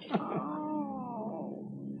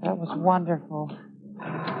 That was wonderful.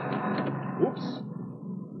 Oops.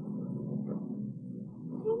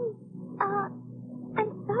 I'm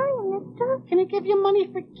sorry, mister. Can I give you money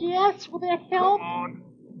for gas? Will that help? Come on.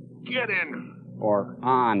 Get in. Or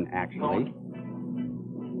on, actually.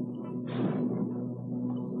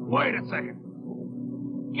 Wait a second.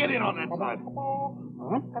 Get in on that side.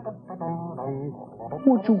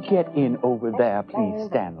 Won't you get in over there, please,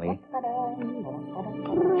 Stanley?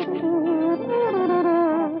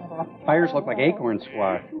 Tires look like acorn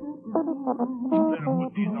squash.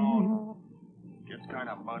 Gets kind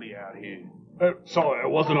of muddy out here. Sorry, I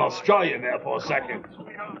wasn't Australian there for a second.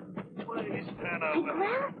 Please stand up.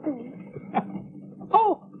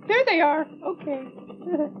 Oh, there they are. Okay.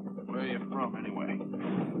 Where are you from, anyway?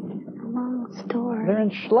 Long story. They're in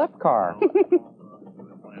Schleppcar.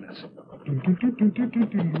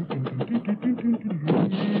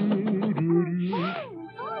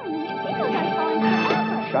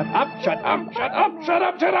 Shut up, shut up, shut up, shut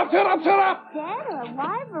up, shut up, shut up, shut up! Dead or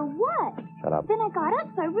alive or what? Shut up. Then I got up,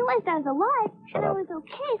 so I realized I was alive. Shut and up. I was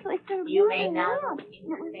okay, so I started moving around. It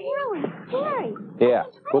was really scary. Here,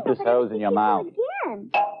 put this hose in your mouth.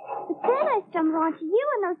 Again. But then I stumbled onto you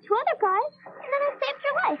and those two other guys, and then I saved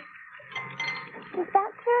your life. Does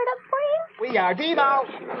that clear it up for you? We are Devo.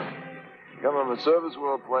 Come from a service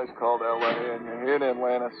world place called LA, and you're here in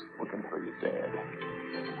Atlantis looking for your dad.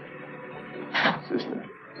 Sister,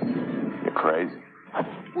 you're crazy.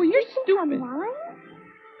 Well, you're stupid.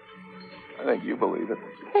 I think you believe it.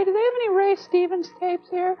 Hey, do they have any Ray Stevens tapes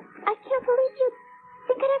here? I can't believe you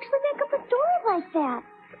think I'd actually make up a story like that.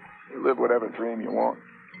 You live whatever dream you want.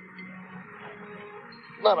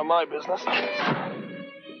 None of my business.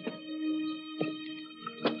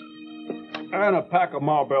 And a pack of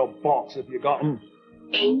Marlboro Box if you got them.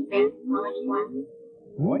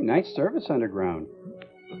 Boy, nice service underground.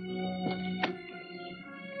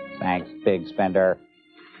 Thanks, big spender.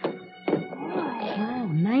 Wow,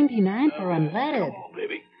 99 for unleaded.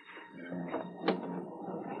 Baby.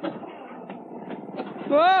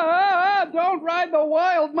 Ah, don't ride the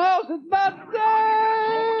wild mouse. It's not safe.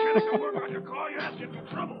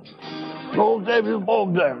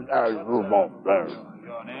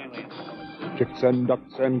 Chicks and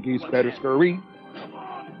ducks and geese better scurry.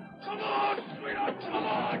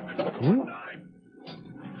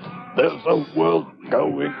 There's a world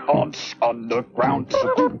going on underground.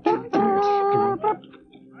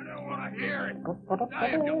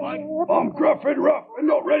 I'm gruff and rough and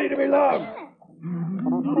not ready to be loved.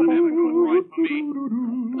 Nothing ever goes right for me.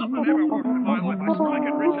 Nothing ever works in my life. I strike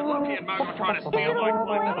it rich and lucky, and Margot trying to steal my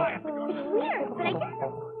claim, and I have to go to school. Weird, but I guess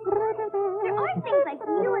there are things like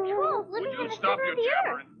you and trolls living in the center of the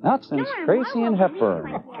earth. Not since Tracy and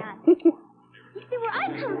Hepburn. You see where I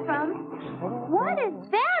come from? What is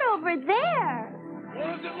that over there? What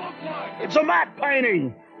does it look like? It's a matte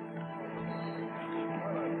painting.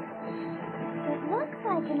 It looks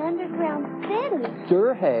like an underground city.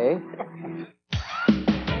 Sure, hey.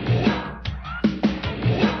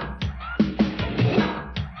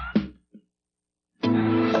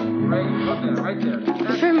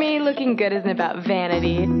 For me, looking good isn't about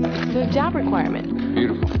vanity. It's a job requirement.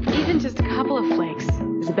 Beautiful. Even just a couple of flakes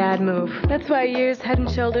is a bad move. That's why I use Head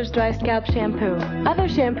 & Shoulders Dry Scalp Shampoo. Other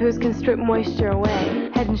shampoos can strip moisture away.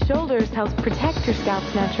 Head & Shoulders helps protect your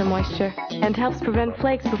scalp's natural moisture and helps prevent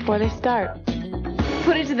flakes before they start.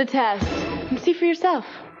 Put it to the test and see for yourself.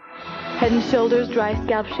 Head & Shoulders Dry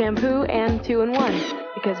Scalp Shampoo and 2-in-1.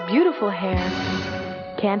 Because beautiful hair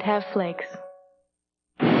can't have flakes.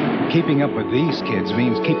 Keeping up with these kids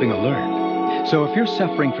means keeping alert. So if you're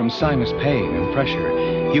suffering from sinus pain and pressure,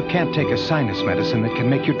 you can't take a sinus medicine that can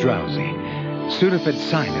make you drowsy. Sudafed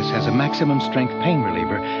Sinus has a maximum strength pain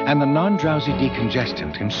reliever and the non-drowsy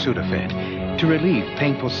decongestant in Sudafed to relieve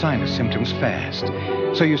painful sinus symptoms fast,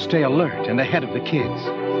 so you stay alert and ahead of the kids.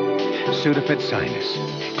 Sudafed Sinus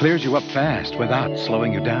clears you up fast without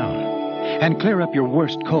slowing you down. And clear up your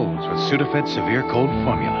worst colds with Sudafed Severe Cold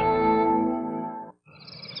Formula.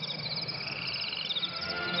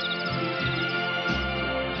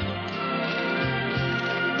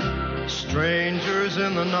 Strangers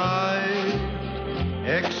in the night,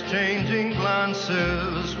 exchanging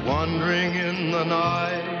glances, wandering in the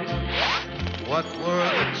night. What were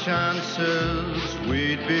the chances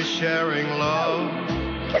we'd be sharing love?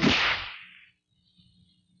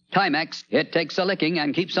 Timex, it takes a licking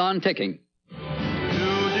and keeps on ticking.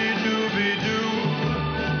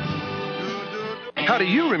 How do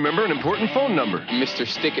you remember an important phone number? Mr.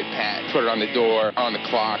 Stick-It Pad. Put it on the door, on the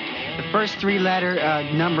clock. The first three-letter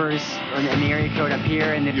numbers and the area code up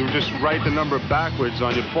here, and then you just write the number backwards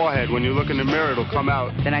on your forehead. When you look in the mirror, it'll come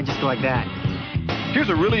out. Then I just go like that. Here's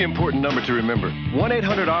a really important number to remember.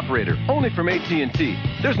 1-800-OPERATOR, only from AT&T.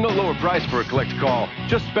 There's no lower price for a collect call.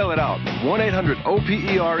 Just spell it out.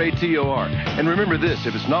 1-800-OPERATOR. And remember this,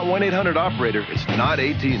 if it's not 1-800-OPERATOR, it's not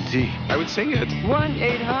AT&T. I would sing it.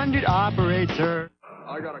 1-800-OPERATOR.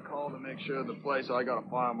 I got a call to make sure the place I got to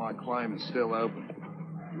file my claim is still open.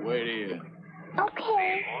 Wait here.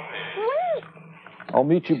 Okay. Wait. I'll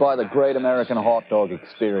meet you by the Great American Hot Dog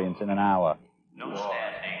Experience in an hour.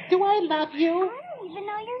 Do I love you? I don't even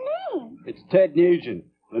know your name. It's Ted Nugent,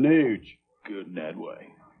 the Nuge. Good in that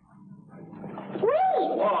way.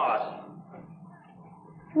 Wait. What?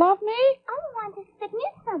 Love me? I want to sit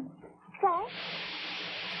near some. Okay?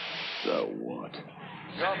 So what?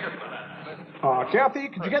 Kathy,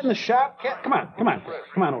 could you get in the shop? Come on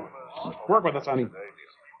over. Work with us, honey.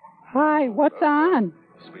 Hi, what's on?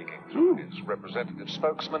 Speaking through his representative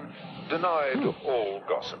spokesman, denied all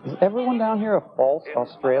gossip. Is everyone down here a false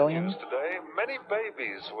Australian? Today, many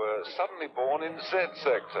babies were suddenly born in Z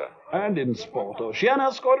sector. And in sport,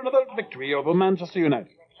 Oceania scored another victory over Manchester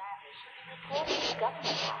United.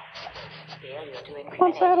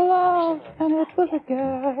 Once I had love, and it was a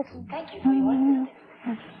gas.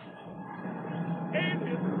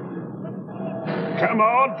 Come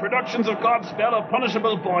on, productions of Godspell are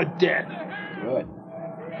punishable by death. Good.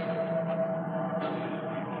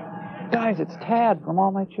 Guys, it's Tad from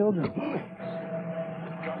All My Children.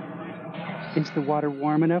 Is the water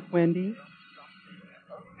warm enough, Wendy?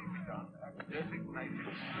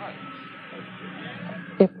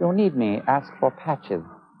 If you'll need me, ask for Patches.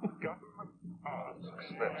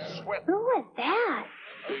 Who was that?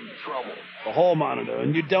 Big trouble. The hall monitor,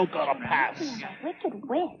 and you don't got a pass. A wicked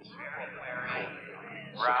witch.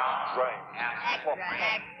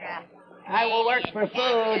 I will work for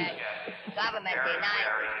food.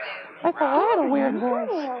 That's a lot of weird voice.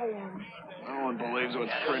 No one believes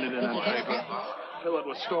what's printed in that paper. Fill it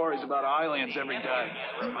with stories about aliens every day.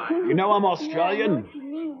 You know I'm Australian.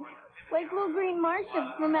 Like little green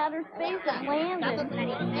Martians from outer space that landed.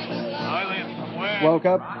 Aliens from where? Woke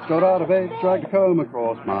up, got out of bed, dragged a comb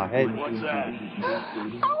across my head. What's that? Oh, I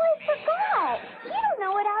forgot. You don't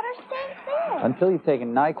know what outer space is. Until you've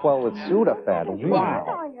taken NyQuil with Sudafed. That's Wow.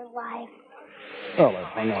 all your life. Well, I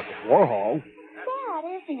hung out with Warhol. Sad,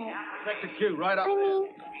 isn't it? Sector Q, right up. I mean,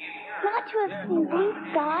 not to have seen blue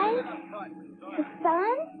skies, the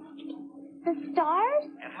sun, the stars,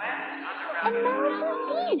 and Malibu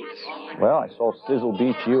Beach. Well, I saw Sizzle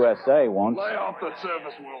Beach, USA once. Lay off the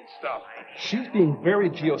surface world stuff. She's being very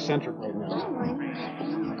geocentric right now.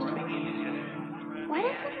 Why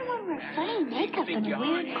does everyone wear funny makeup and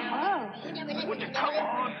weird clothes? Would you come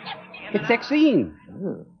on? It's Exene.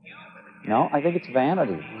 No, I think it's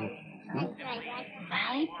vanity.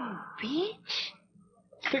 Malibu Beach?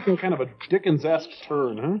 Taking kind of a Dickens-esque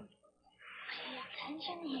turn, huh?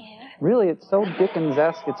 Attention here. Really, it's so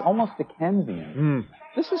Dickens-esque, it's almost Dickensian.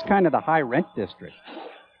 This is kind of the high rent district.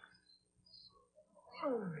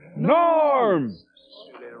 Norm!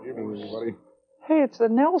 Good evening, everybody. Hey, it's a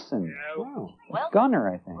Nelson. Wow. Gunner,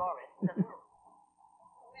 I think.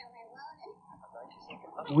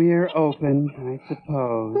 We're open, I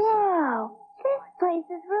suppose. Whoa, this place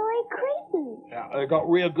is really creepy. Yeah, I got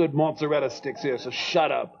real good mozzarella sticks here, so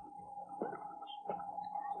shut up.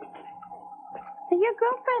 So your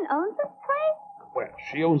girlfriend owns this place? Well,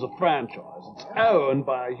 she owns a franchise. It's owned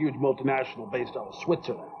by a huge multinational based out of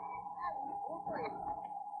Switzerland.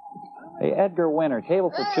 Hey, Edgar Winter,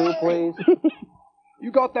 table for two, please.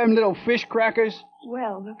 You got them little fish crackers?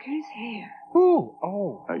 Well, look who's here. Ooh,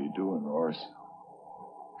 oh. How you doing, Horace?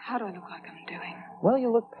 How do I look like I'm doing? Well,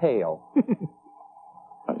 you look pale.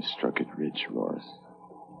 I struck it rich, Horace.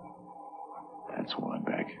 That's why I'm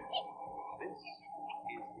back.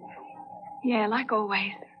 Yeah, like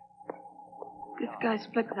always. This guy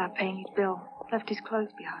split without paying his bill. Left his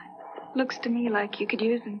clothes behind. Looks to me like you could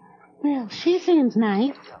use them. Well, she seems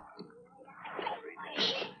nice.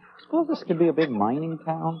 Suppose this could be a big mining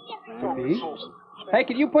town. Could be. Hey,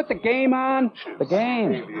 can you put the game on? The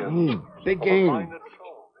game. Big game. How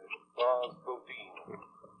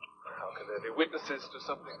can there be witnesses to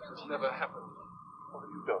something that's never happened? What have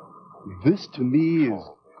you done? This, to me, is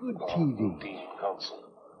good TV.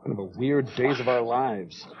 One of the weird days of our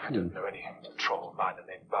lives. I don't know any troll miner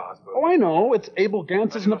named Barsburg. Oh, I know. It's Abel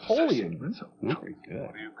Gantz's Napoleon. Very good.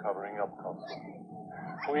 What are you covering up, Constable?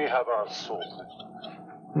 We have our sources.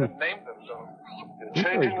 Name them, though. You're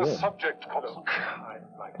changing the subject, Constable. I'd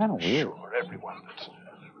like Kinda to weird. assure everyone that,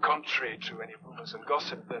 contrary to any rumors and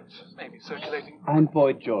gossip that may be circulating, I'm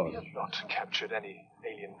Boyd George. we have not captured any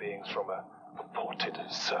alien beings from a purported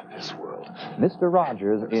surface world. Mr.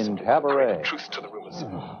 Rogers in Cabaret. Truth to the rumors.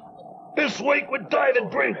 This week with David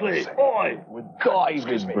Brinkley. Oi! With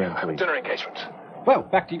Excuse David me, I have a Brinkley. dinner engagement. Well,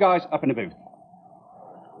 back to you guys up in the booth.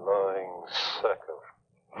 Lying sack of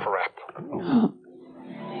crap.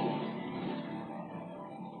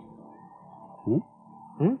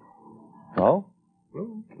 Oh? Oh.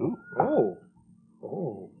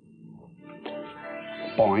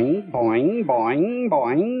 Boing, boing, boing,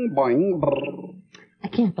 boing, boing, brrr. I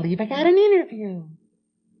can't believe I got an interview.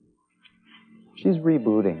 She's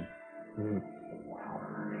rebooting.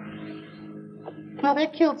 Well,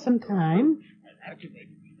 that killed some time.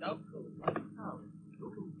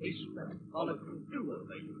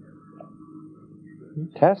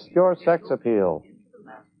 Test your sex appeal.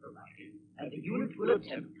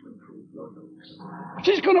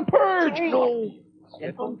 She's gonna purge! No!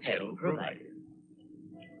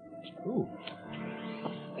 Ooh.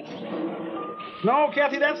 No,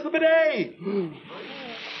 Kathy, that's the bidet!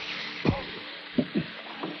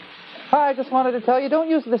 Hi, I just wanted to tell you, don't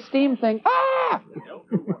use the steam thing. Ah!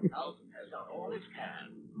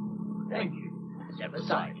 Hey, you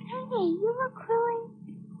look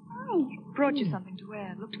really nice. Brought you something to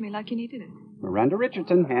wear. Looked to me like you needed it. Miranda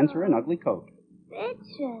Richardson hands her an ugly coat.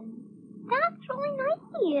 Bitchin'. That's really nice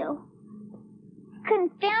of you.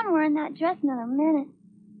 Couldn't stand wearing that dress another minute.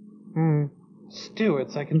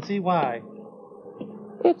 Stewart's, I can see why.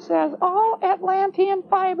 It says all Atlantean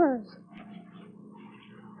fibers.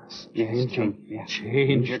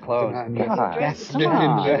 Change your clothes. God, Yes, come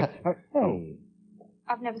on. Hey.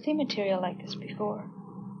 I've never seen material like this before.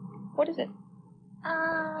 What is it?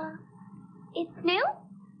 It's new?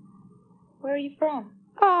 Where are you from?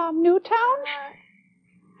 Newtown?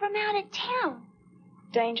 From out of town.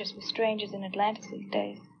 Dangerous with strangers in Atlantis these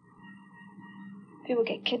days. People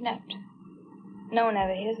get kidnapped. No one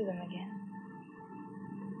ever hears of them again.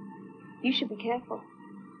 You should be careful.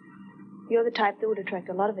 You're the type that would attract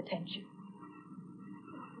a lot of attention.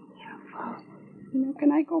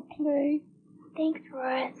 Can I go play? Thanks,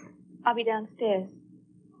 Ruth. I'll be downstairs.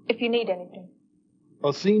 If you need anything.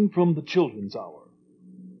 A scene from the Children's Hour.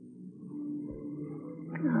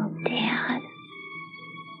 Oh, Dad.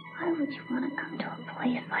 Why would you want to come to a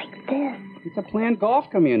place like this? It's a planned golf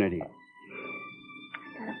community.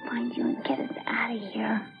 I gotta find you and get us out of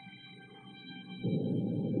here.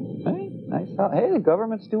 Hey, nice. Hey, the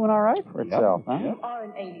government's doing all right for itself, huh? You are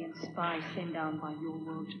an alien spy sent down by your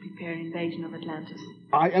world to prepare an invasion of Atlantis.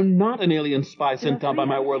 I am not an alien spy sent down by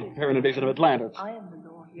my world to prepare an invasion of Atlantis. I am the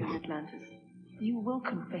law here in Atlantis. You will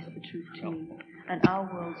confess the truth to me, and our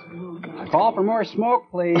worlds will go. Call for more smoke,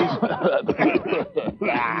 please.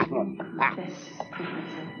 Confess,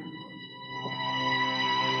 Professor.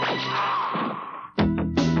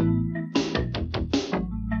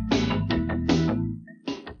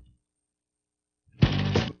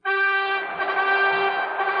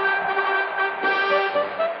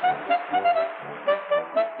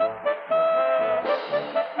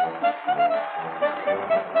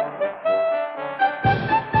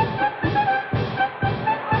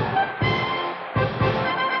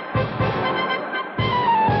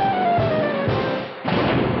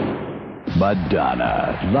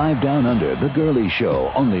 Madonna, live down under, The Girly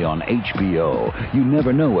Show, only on HBO. You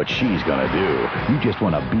never know what she's gonna do. You just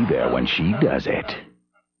want to be there when she does it.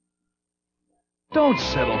 Don't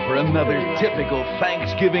settle for another typical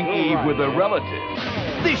Thanksgiving Eve with a relative.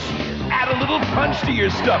 This year, add a little punch to your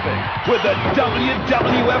stuffing with the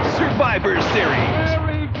WWF Survivor Series.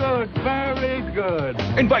 Very good, very good.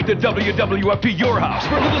 Invite the WWF to your house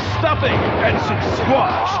for a little stuffing and some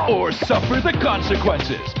squash, or suffer the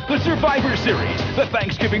consequences. The Survivor Series, the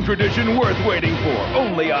Thanksgiving tradition worth waiting for,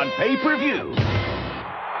 only on pay-per-view.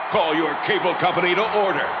 Call your cable company to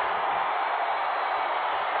order.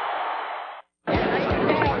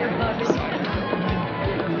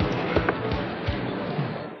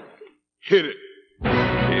 Hit it.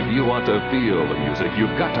 If you want to feel the music,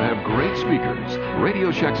 you've got to have great speakers.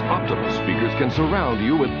 Radio Shack's Optimus speakers can surround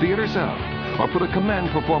you with theater sound, or put a command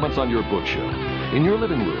performance on your bookshelf, in your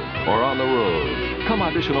living room, or on the road. Come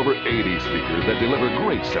audition over 80 speakers that deliver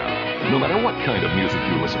great sound, no matter what kind of music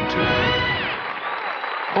you listen to.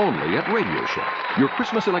 Only at Radio Shack, your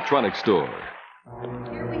Christmas electronics store.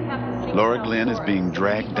 Laura Glenn is being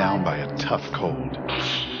dragged down by a tough cold.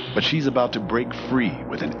 But she's about to break free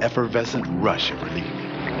with an effervescent rush of relief.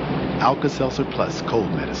 Alka-Seltzer Plus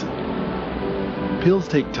cold medicine. Pills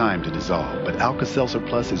take time to dissolve, but Alka-Seltzer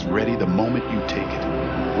Plus is ready the moment you take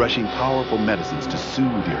it, rushing powerful medicines to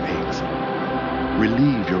soothe your aches,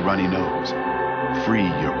 relieve your runny nose, free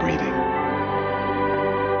your breathing.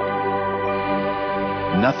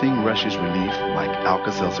 Nothing rushes relief like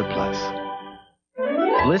Alka-Seltzer Plus.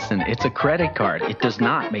 Listen, it's a credit card. It does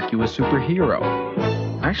not make you a superhero.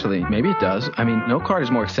 Actually, maybe it does. I mean, no card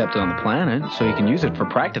is more accepted on the planet, so you can use it for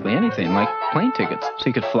practically anything, like plane tickets. So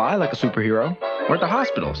you could fly like a superhero, or at the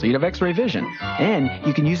hospital, so you'd have x-ray vision. And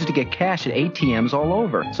you can use it to get cash at ATMs all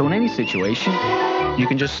over. So in any situation, you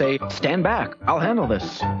can just say, stand back, I'll handle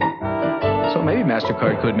this. So maybe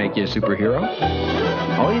MasterCard could make you a superhero.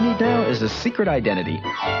 All you need now is a secret identity.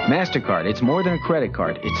 MasterCard, it's more than a credit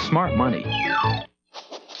card. It's smart money.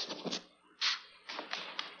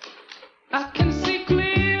 I can see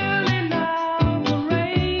clearly now the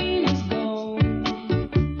rain is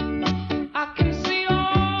gone. I can see all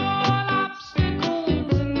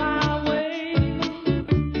obstacles in my way.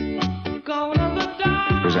 Gone are the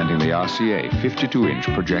dark. Presenting the RCA 52-inch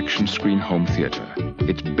projection screen home theater.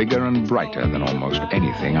 It's bigger and brighter than almost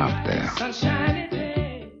anything out there.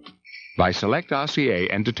 Buy select RCA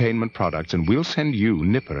entertainment products and we'll send you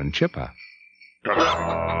Nipper and Chipper.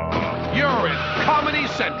 You're in Comedy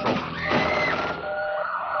Central.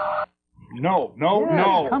 No.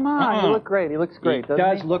 Come on, you look great. He looks great, He doesn't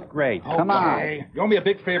does look great. Come on. Okay. You owe me a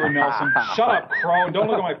big favor, Nelson. Shut up, Crow, and don't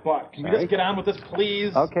look at my butt. Can we just get on with this,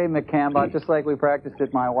 please? Okay, McCambot, just like we practiced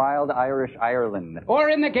at my wild Irish Ireland. Or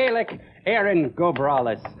in the Gaelic, Aaron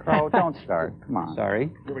Gobralis. Crow, don't start. Come on. Sorry.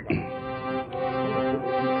 Here we go.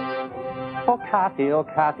 Oh,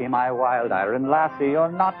 Cathy, my wild Ireland lassie,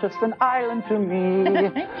 you're not just an island to me.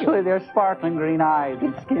 With your sparkling green eyes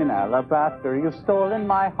and skin alabaster, you've stolen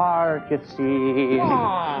my heart, you see.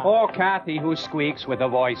 Oh, Cathy, who squeaks with the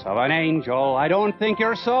voice of an angel, I don't think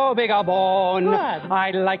you're so big a bone. Good.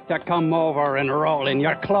 I'd like to come over and roll in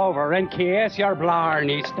your clover and kiss your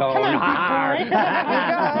blarney stone. Come on, big boy.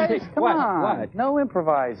 Guys, come on. What? No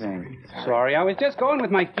improvising. Sorry, I was just going with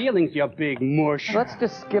my feelings, you big mush. Let's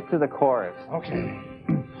just skip to the chorus. Okay.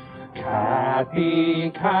 Cathy,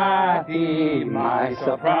 Cathy, my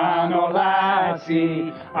soprano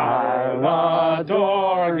lassie, I'll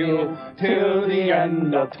adore you till the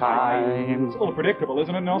end of time. It's a little predictable,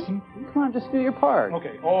 isn't it, Nelson? Come on, just do your part.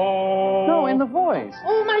 Okay. Oh. No, in the voice.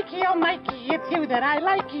 Oh, Mikey, it's you that I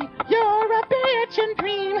likey. You're a bitch and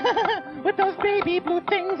dream. With those baby blue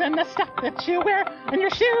things and the stuff that you wear. And your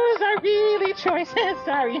shoes are really choice.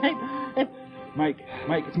 Sorry, Mike,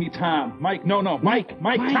 it's me, Tom. Mike, no, Mike,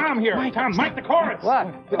 Tom here. Tom, Mike, the chorus. What?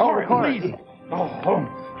 The chorus, please. Oh.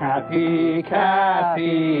 Cathy,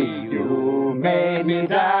 Cathy, you made me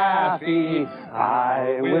daffy.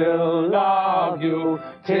 I will love you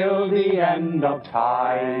till the end of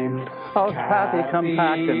time. Oh, Cathy,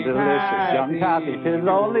 compact and delicious, young Cathy, 'tis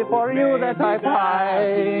only for you that I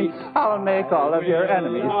pine. I'll make all of your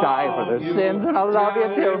enemies die for their sins, and I'll love you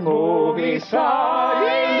till movie sign.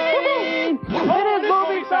 It is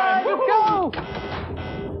movie sign. Let's go.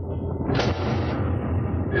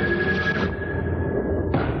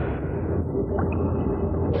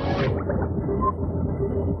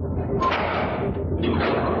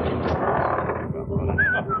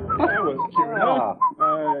 That was cute, huh?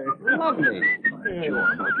 Lovely.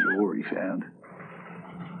 Joan about the ore he found.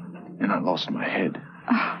 And I lost my head.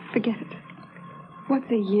 Oh, forget it. What's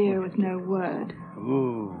a year with no word?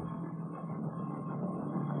 Ooh.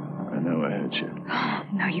 I know I hurt you.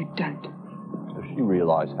 No, you don't. Does she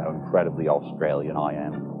realize how incredibly Australian I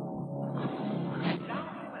am?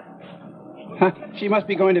 She must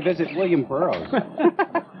be going to visit William Burroughs.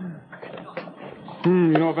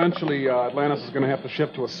 Eventually Atlantis is going to have to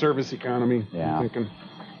shift to a service economy. Yeah. I'm thinking.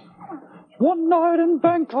 One night in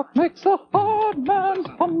Bangkok makes a hard man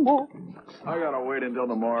humble. I gotta wait until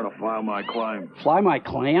tomorrow to file my claim. Fly my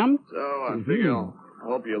clam? So I figure I'll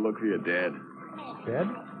help you look for your dad. Dad?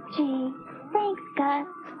 Gee, thanks, Gus.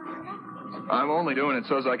 I'm only doing it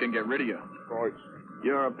so as I can get rid of you. Boy.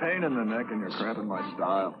 You're a pain in the neck and you're cramping my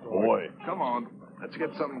style. Boy. Come on, let's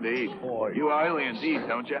get something to eat. Boy. You aliens eat,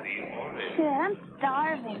 don't you? Sure, I'm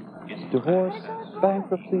starving. Divorce,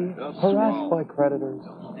 bankruptcy, harassed by creditors.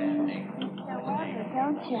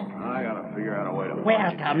 Don't you? I gotta figure out a way to...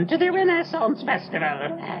 Welcome to the Renaissance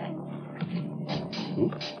Festival.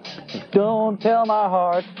 Don't tell my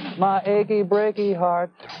heart, my achy, breaky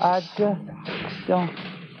heart. I just don't.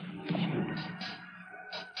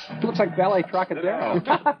 Looks like Ballet Trocadero.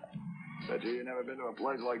 Bet you've never been to a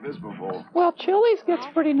place like this before. Well, Chili's gets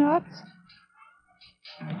pretty nuts.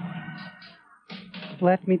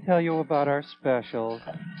 Let me tell you about our specials.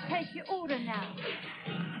 Take your order now.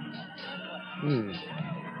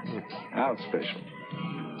 How special?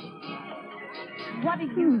 What do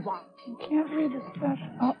you want? Can't read the special.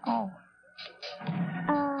 Uh-oh.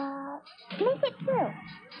 Make it two.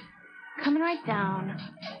 Coming right down.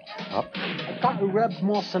 Up. I've got to rub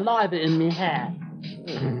more saliva in me hair.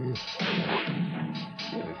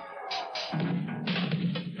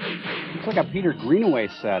 Looks like a Peter Greenaway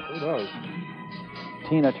set. It does.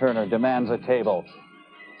 Tina Turner demands a table.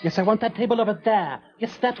 Yes, I want that table over there.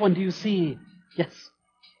 Yes, that one, do you see? Yes.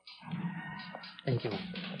 Thank you.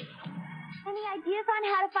 Any ideas on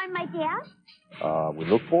how to find my dad? We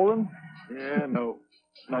look for him? Yeah, no.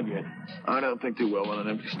 Not yet. I don't think too well on an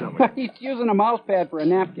empty stomach. He's using a mouse pad for a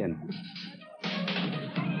napkin.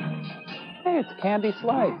 Hey, it's Candy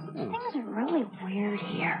Slice. Things are really weird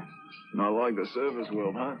here. Not like the service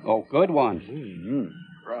world, huh? Oh, good one. Mm-hmm.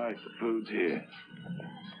 Right, the food's here.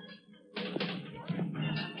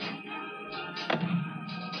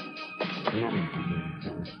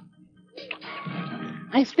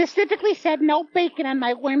 I specifically said no bacon on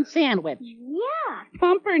my worm sandwich. Yeah.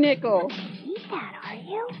 Pumpernickel. Eat that, are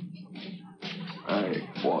you? Hey,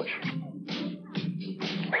 watch.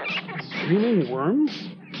 Screaming worms?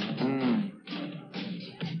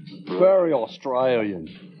 Very Australian.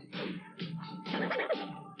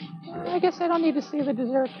 I guess I don't need to see the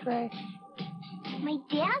dessert tray. My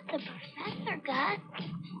dad's a professor, Gus.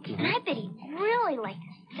 And I bet he'd really like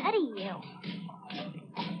to study you.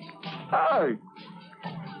 Hi.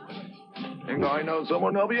 Think I know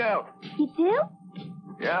someone to help you out. You do?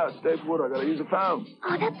 Yeah, it's Dave Wood. I gotta use a phone.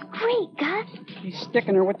 Oh, that's great, Gus. He's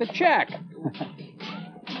sticking her with the check.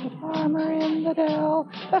 The farmer in the dell.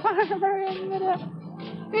 The farmer in the dell.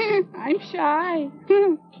 I'm shy.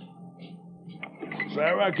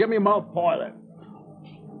 Sarah, give me mouth pilot.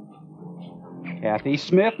 Kathy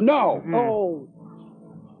Smith, no. Oh.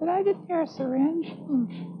 Did I just hear a syringe?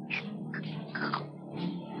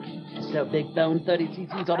 So big bone 30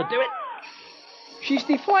 cc's ought to do it. She's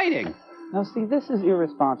deflating. Now, see, this is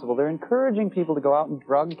irresponsible. They're encouraging people to go out and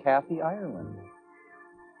drug Kathy Ireland.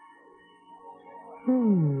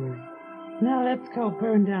 Now let's go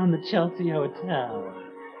burn down the Chelsea Hotel.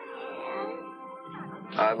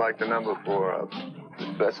 I'd like the number for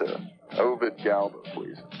Professor Ovid Galba,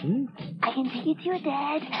 please. I can take you to your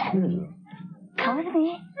dad. Come with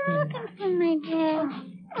me. I'm looking for my dad.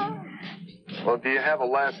 Well, do you have a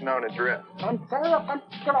last known address? I'm sorry, I can't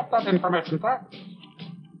give up that information, sir.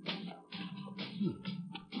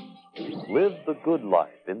 Live the good life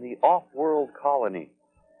in the off-world colony.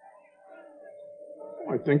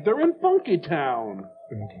 I think they're in Funky Town.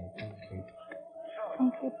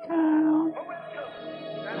 Funky Town.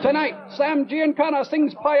 Tonight, Sam Giancana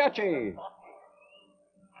sings Pagliacci.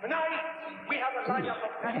 Tonight, we have a lineup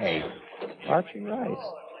of Hey, Archie Rice.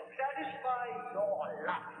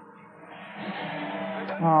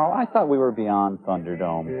 Oh, I thought we were beyond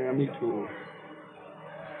Thunderdome. Yeah, me too.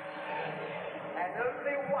 and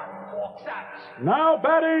only one walks out. Now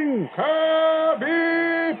batting,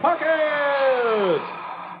 Kirby Puckett!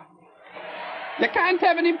 You can't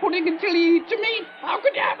have any pudding until you eat your meat. How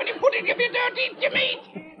could you have any pudding if you don't eat your meat?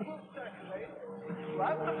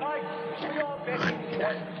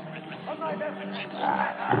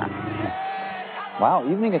 Wow,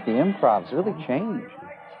 evening at the Improv's really changed.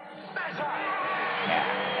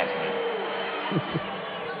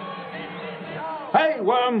 Hey,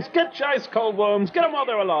 worms, get your ice cold worms. Get them while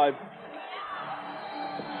they're alive.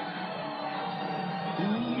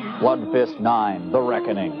 Blood Fist 9, The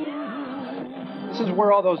Reckoning. This is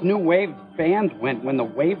where all those new wave bands went when the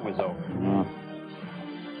wave was over.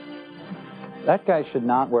 That guy should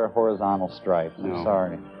not wear horizontal stripes. I'm No.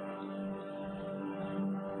 sorry.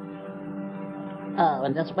 Oh,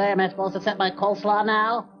 and just where am I supposed to set my coleslaw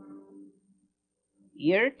now?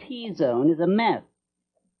 Your T-zone is a mess.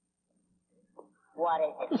 What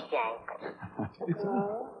is it, Shank?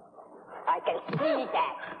 I can see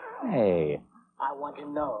that. Hey. I want to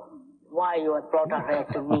know why you have brought her here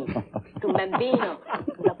to me, to Mambino,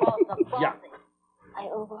 to the boss of bosses. Yeah. I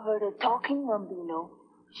overheard her talking, Mambino.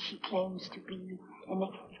 She claims to be an...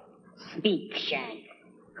 Speak, Shank.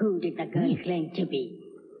 Who did the girl claim to be?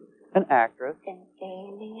 An actress. An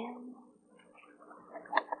alien?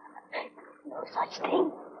 No such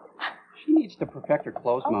thing. She needs to perfect her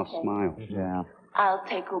closed mouth Okay. smile. Yeah. I'll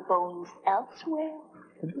take her bones elsewhere.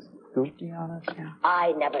 Is this goofy on us?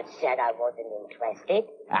 I never said I wasn't interested.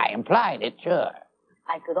 I implied it, sure.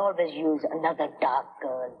 I could always use another dark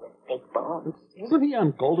girl with big bones. Wasn't he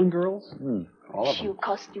on Golden Girls? All of them. She'll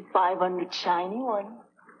cost you 500 shiny ones.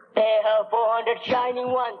 Pay her 400 shiny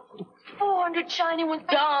ones. 400 shiny ones.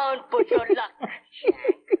 Don't put your luck.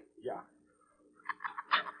 Yeah.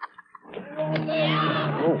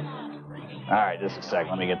 All right, just a sec.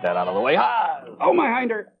 Let me get that out of the way. Ah! Oh, my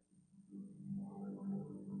hinder.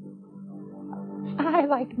 I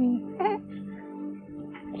like me.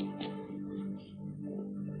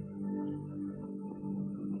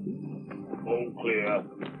 All clear.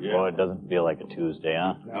 Boy, it doesn't feel like a Tuesday,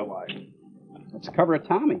 huh? Now why? Let's cover a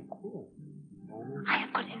Tommy. I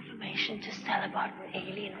have got information to sell about an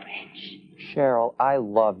alien ranch. Cheryl, I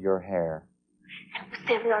love your hair.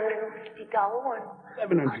 $750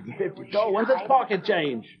 $750. When's that pocket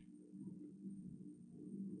change?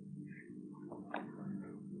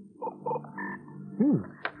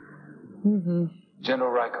 Mm-hmm.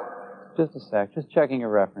 General Riker. Just a sec. Just checking your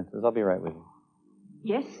references. I'll be right with you.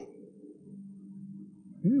 Yes?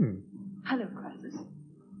 Hello, Crisis.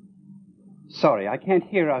 Sorry, I can't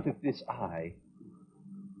hear out of this eye.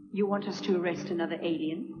 You want us to arrest another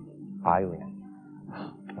alien? Eileen.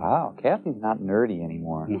 Wow, Kathy's not nerdy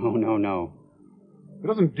anymore. No. It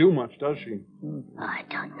doesn't do much, does she? I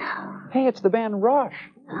don't know. Hey, it's the band Rush.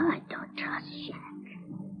 I don't trust Jack.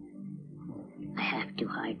 I have to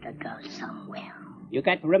hide the girl somewhere. You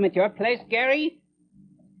got room at your place, Gary?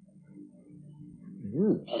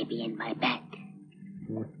 Maybe in my bed.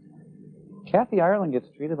 Kathy Ireland gets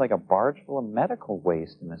treated like a barge full of medical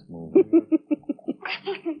waste in this movie.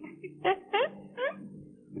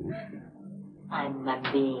 I'm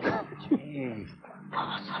Bambino. Jeez.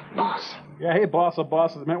 Boss. Yeah, hey, boss of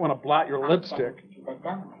bosses. I might want to blot your lipstick.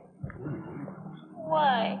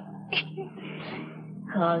 Why?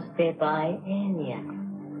 Cause they buy aliens.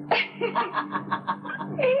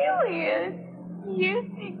 Aliens? You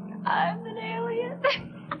think I'm an alien?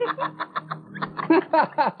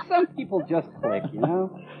 Some people just click, you know?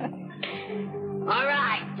 All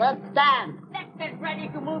right, let's stand. Let's get ready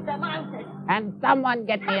to move the mountain. And someone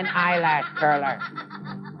get me an eyelash curler.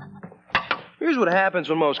 Here's what happens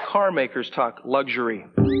when most car makers talk luxury.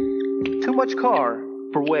 Too much car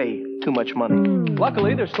for way too much money.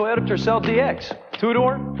 Luckily, there's Toyota Tercel DX.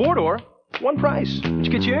 2-door, 4-door, one price. Which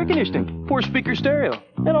gets you air conditioning, 4-speaker stereo,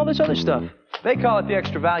 and all this other stuff. They call it the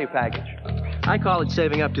extra value package. I call it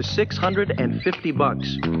saving up to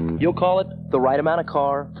 $650. You'll call it the right amount of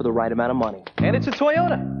car for the right amount of money. And it's a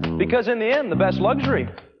Toyota. Because in the end, the best luxury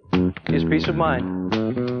is peace of mind.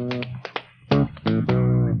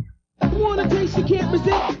 Want a taste you can't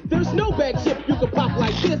resist? There's no bag chip you can pop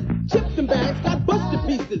like this. Chips and bags got busted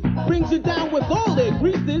pieces. Brings you down with all their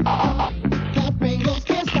greases. Pop Pringles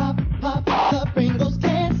can't stop. Pop the Pringles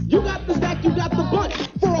can't stop. You got the stack, you got the bunch.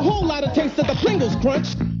 For a whole lot of taste of the Pringles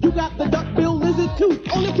crunch. You got the duck-bill lizard too.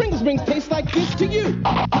 Only Pringles rings taste like this to you.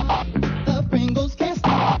 The Pringles can't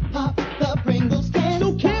stop. Pop the Pringles can't.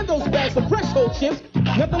 So can those bags of fresh whole chips.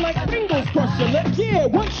 Nothing like Pringles crush your lips. Yeah,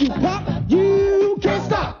 once you pop, you can't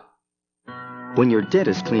stop. When your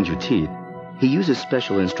dentist cleans your teeth, he uses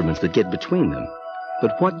special instruments that get between them.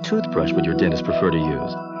 But what toothbrush would your dentist prefer to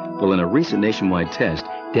use? Well, in a recent nationwide test,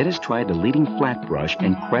 dentists tried the leading flat brush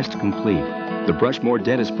and Crest Complete. The brush more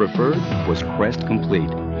dentists preferred was Crest Complete.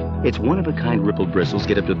 Its one-of-a-kind rippled bristles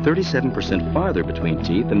get up to 37% farther between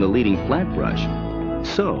teeth than the leading flat brush.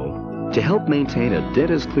 So, to help maintain a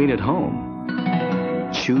dentist clean at home,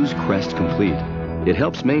 choose Crest Complete. It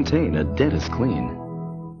helps maintain a dentist clean.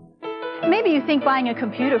 Maybe you think buying a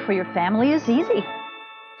computer for your family is easy.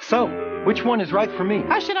 So, which one is right for me?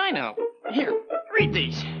 How should I know? Here, read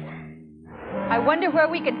these. I wonder where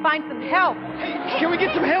we can find some help. Can we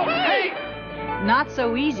get some help? Hey! Not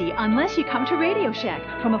so easy unless you come to Radio Shack.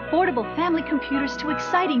 From affordable family computers to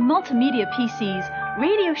exciting multimedia PCs,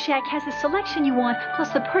 Radio Shack has the selection you want,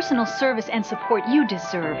 plus the personal service and support you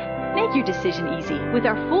deserve. Make your decision easy with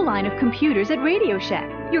our full line of computers at Radio Shack,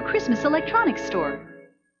 your Christmas electronics store.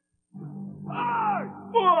 Why?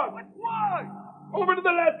 Over to the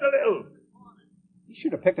left a little. You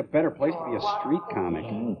should have picked a better place to be a street comic.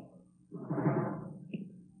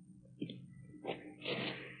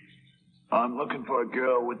 I'm looking for a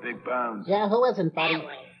girl with big bones. Yeah, who isn't, buddy?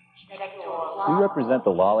 You represent the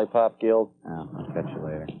Lollipop Guild? Oh, I'll catch you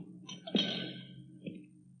later.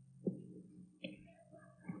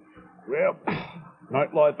 Well,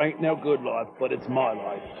 nightlife ain't no good life, but it's my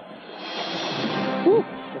life. Whew,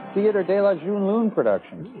 the Theatre de la June Loon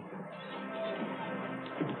production.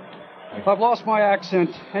 I've lost my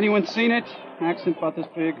accent. Anyone seen it? Accent about this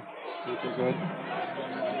big. Not too good.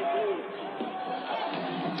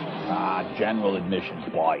 General admission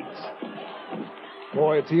whites.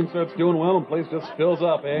 Boy, a team starts doing well and place just fills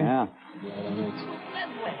up, eh? Yeah.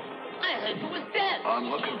 I heard you was dead. I'm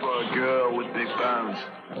looking for a girl with big bones.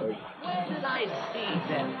 Where did I see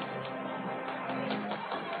them?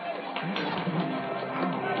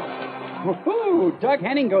 Woohoo! Doug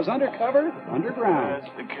Henning goes undercover, underground.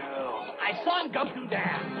 That's the girl. I saw him go through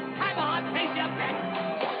there. Come on, face your bet.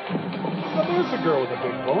 But there's the girl with the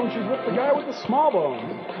big bone. She's with the guy with the small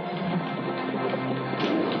bones.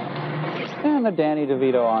 And the Danny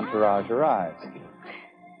DeVito entourage arrives.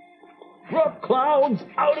 Rough clowns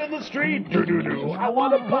out in the street. Do-do-do. I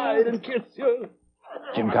want to bite and kiss you.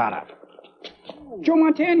 Gymkhana. Joe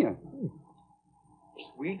Montana.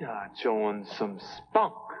 Sweetheart showing some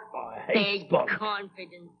spunk. I Big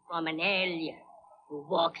confidence from an alien who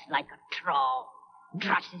walks like a troll,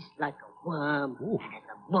 dresses like a worm, and has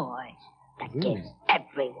a voice that gives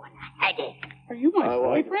everyone a headache. Are you my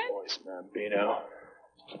boyfriend? Voice, Bambino.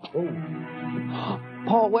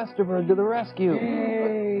 Paul Westerberg to the rescue.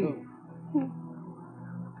 Hey.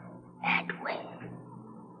 Edwin.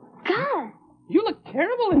 God, you look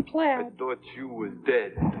terrible in plaid. I thought you was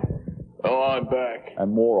dead. Oh, I'm back.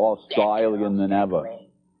 And more Australian than ever.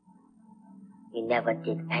 He never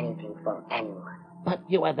did anything for anyone. But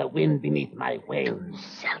you are the wind beneath my wings.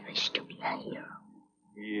 Selfish to be a hero.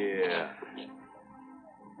 Yeah.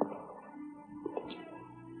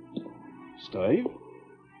 Steve?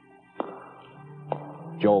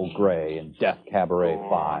 Joel Grey in Death Cabaret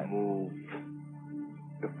 5. Move.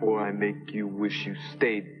 Before I make you wish you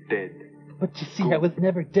stayed dead. But you see, I was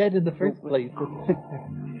never dead in the first place.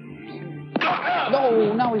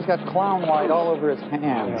 No, now he's got clown white all over his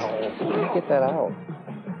hands. How do you get that out?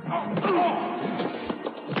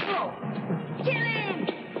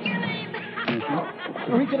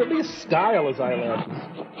 Well, he could at least style his eyelashes.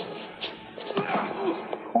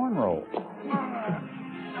 Cornrow.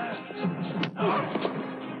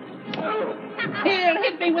 Here,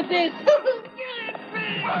 hit me with this.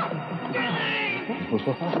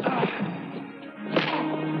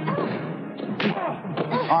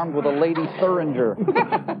 Armed with a lady Thuringer.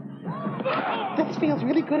 This feels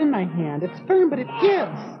really good in my hand. It's firm, but it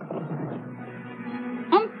gives.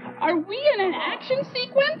 Are we in an action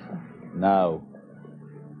sequence? No.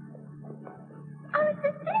 I was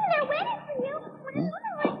just sitting there waiting for you when a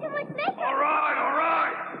woman like you like this. All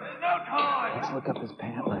right. There's no time. Let's look up his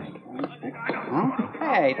pant leg. Huh?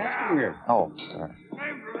 Hey, that's weird. Oh, sorry.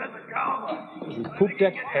 Is his poop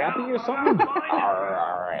deck happy or something?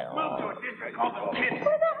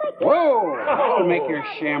 Whoa! That'll make your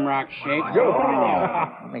shamrock shake. Oh,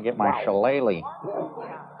 let me get my shillelagh.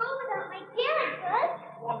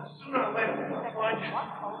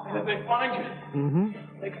 If they find you,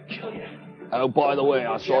 they could kill you. Oh, by the way,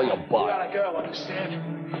 I saw your You butt. got a girl, understand?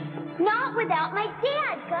 Not without my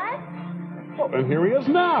dad, Gus. Well, and here he is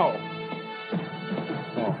now.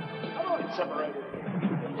 Oh. I'm only separated.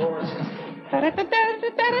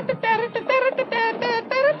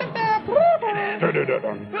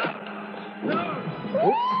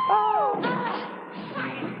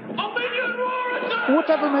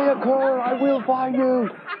 Whatever may occur, I will find you.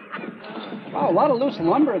 Wow, a lot of loose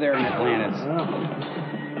lumber there in Atlantis.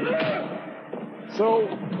 So,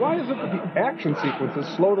 why is it that the action sequences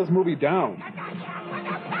slow this movie down?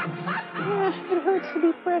 It hurts to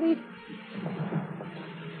be pretty.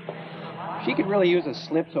 She could really use a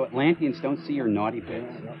slip so Atlanteans don't see her naughty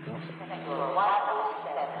bits.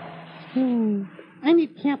 I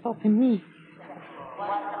need camp open meat.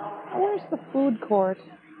 Where's the food court?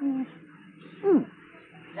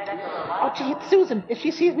 Oh, gee, it's Susan. If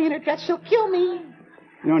she sees me in her dress, she'll kill me.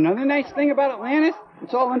 You know, another nice thing about Atlantis,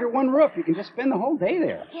 it's all under one roof. You can just spend the whole day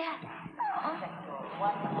there. Yeah.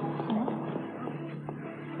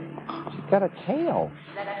 She's got a tail.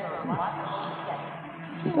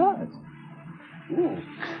 She does. Ooh.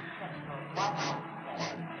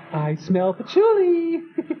 I smell patchouli.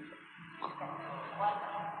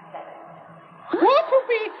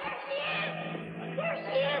 Whoopie!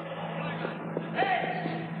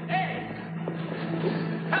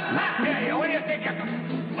 Hey, what do you think?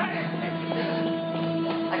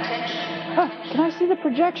 Can I see the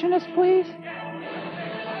projectionist, please?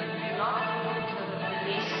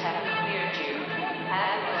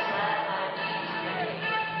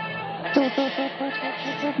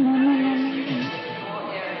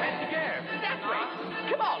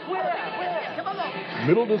 Come on, where? Come along.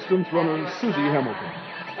 Middle distance runner Susie Hamilton.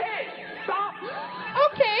 Hey, stop!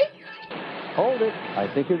 Okay. Hold it. I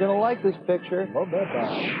think you're going to like this picture. Love that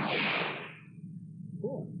guy.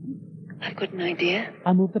 I've got an idea.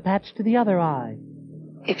 I'll move the patch to the other eye.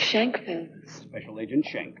 If Shank films, Special Agent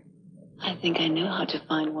Shank. I think I know how to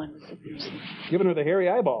find one as a person. Giving her the hairy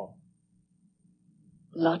eyeball.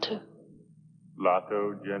 Lotto.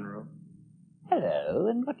 Lotto, General. Hello,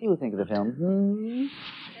 and what do you think of the film?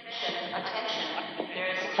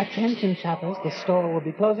 Attention, shoppers. The store will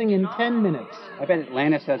be closing in 10 minutes. I bet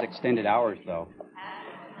Atlantis has extended hours, though.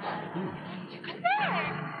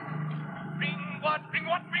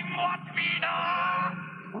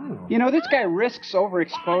 Oh. You know, this guy risks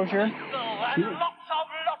overexposure.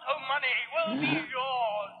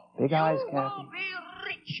 Big eyes, Kathy.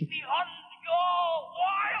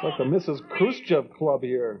 It's like the Mrs. Khrushchev Club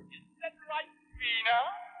here.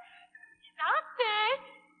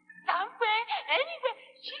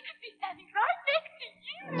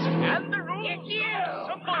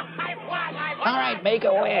 All right, make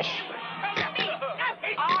a wish.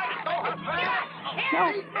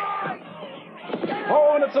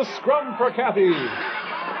 Oh, and it's a scrum for Kathy.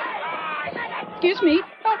 Excuse me.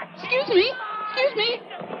 Oh, excuse me. Excuse me.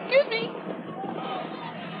 Excuse me.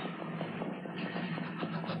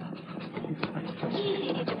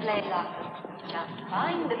 Easy to play Lotto. Just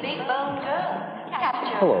find the big bone girl.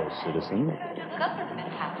 Capture Hello, citizen. to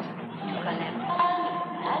government house. To collect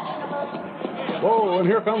unimaginable. Whoa, and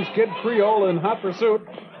here comes Kid Creole in hot pursuit.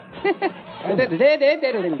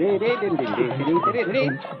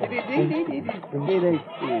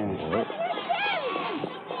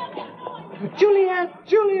 Juliet!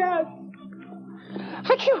 Juliet!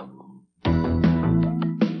 Achoo!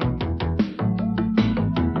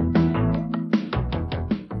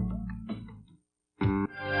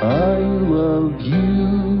 I love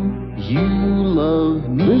you, you love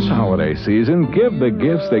me. This holiday holiday season, give the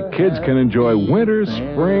gifts that kids can enjoy winter,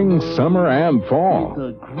 spring, summer, and fall.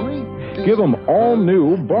 Give them all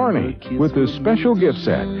new Barney with this special gift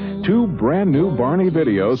set. 2 brand new Barney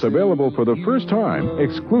videos available for the first time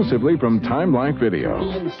exclusively from Time Life Video.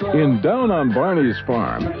 In Down on Barney's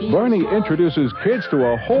Farm, Barney introduces kids to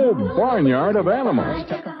a whole barnyard of animals.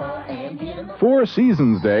 4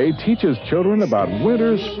 Seasons Day teaches children about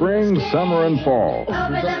winter, spring, summer, and fall.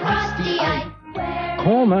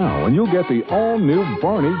 Call now and you'll get the all-new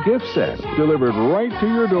Barney gift set delivered right to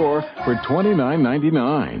your door for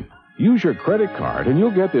 $29.99. Use your credit card and you'll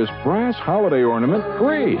get this brass holiday ornament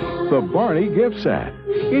free, the Barney gift set.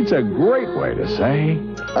 It's a great way to say,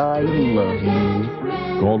 I love you.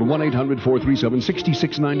 Call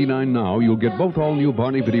 1-800-437-6699 now. You'll get both all-new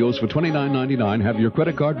Barney videos for $29.99. Have your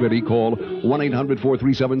credit card ready. Call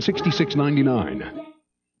 1-800-437-6699.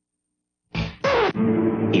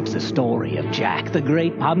 It's the story of Jack, the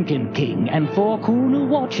Great Pumpkin King, and 4 cool new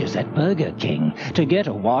watches at Burger King. To get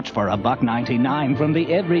a watch for $1.99 from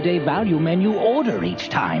the everyday value menu, order each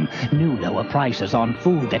time. New lower prices on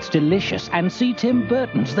food that's delicious, and see Tim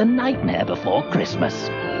Burton's The Nightmare Before Christmas.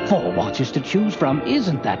 4 watches to choose from.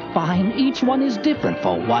 Isn't that fine? Each one is different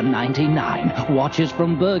for $1.99. Watches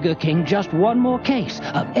from Burger King, just one more case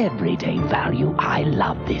of everyday value. I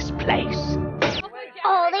love this place.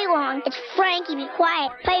 All day long, it's Frankie, be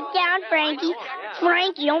quiet. Pipe down, Frankie.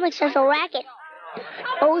 Frankie, don't make such a racket.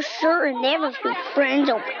 Oh, sure, and they have a few friends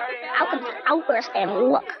over. How come the outburst and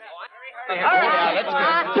look?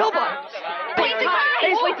 Billboard!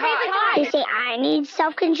 They say I need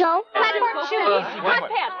self-control. Platform shoes, hot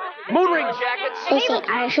pants, moon ring jackets. They say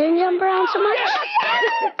I shouldn't jump around so much.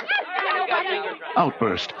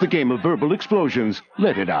 Outburst, the game of verbal explosions.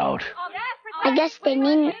 Let it out. I guess they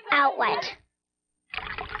need an outlet.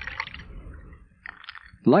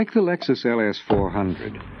 Like the Lexus LS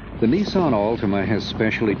 400, the Nissan Altima has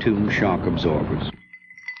specially tuned shock absorbers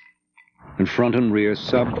and front and rear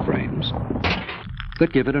subframes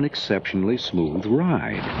that give it an exceptionally smooth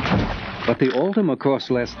ride. But the Altima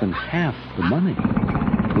costs less than half the money,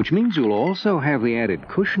 which means you'll also have the added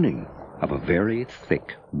cushioning of a very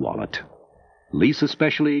thick wallet. Lease a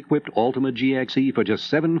specially equipped Altima GXE for just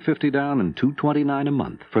 $750 down and $229 a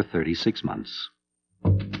month for 36 months.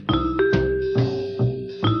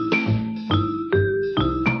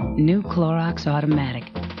 New Clorox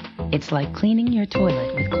Automatic. It's like cleaning your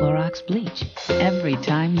toilet with Clorox bleach every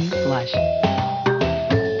time you flush.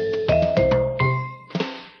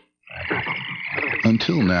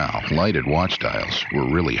 Until now, lighted watch dials were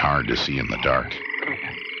really hard to see in the dark.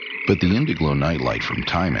 But the Indiglo nightlight from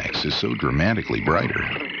Timex is so dramatically brighter.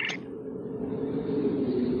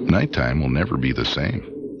 Nighttime will never be the same.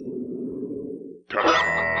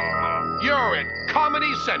 You're in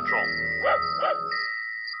Comedy Central.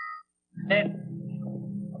 Of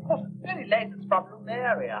course, it's very late. It's from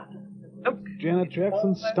Lunaria. Janet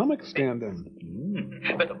Jackson's stomach standing.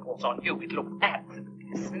 But of course, on you it looks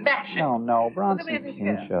absolutely smashing. No, Bronson's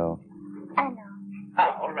King Show. I know.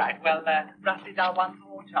 Oh, all right. Well, roughly now one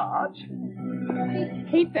more charge. I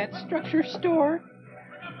hate that structure store.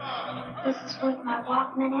 This is worth my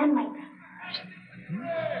Walkman and my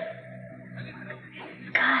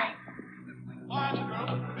God.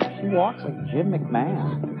 She walks like Jim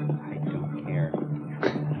McMahon. I don't care.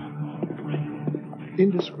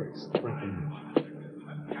 In disgrace.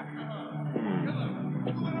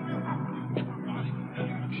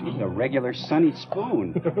 She's a regular Sunny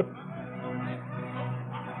Spoon.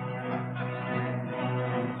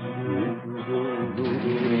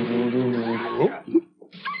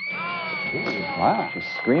 Wow, she's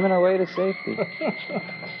screaming her way to safety.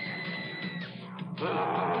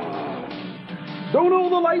 Don't know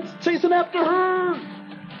the lights chasing after her!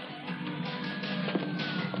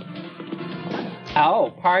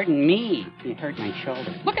 Oh, pardon me. It hurt my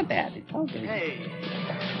shoulder. Look at that. It's all good. Hey.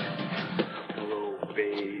 Hello,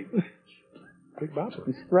 babe. Big bopper.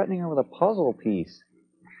 He's threatening her with a puzzle piece.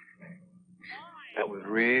 That was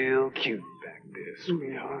real cute back there,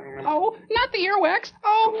 sweetheart. Oh, not the earwax.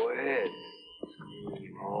 Oh. Go ahead.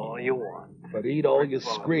 Scream all you want. But eat all you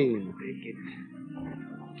scream.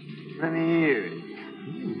 Let me hear it.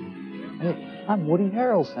 Hey, I'm Woody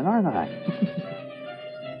Harrelson, aren't I?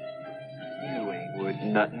 You ain't worth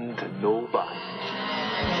nothing to nobody.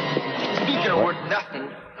 Speaking of worth nothing.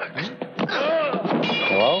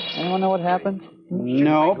 Hello? Anyone know what happened?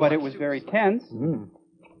 No, but it was very tense.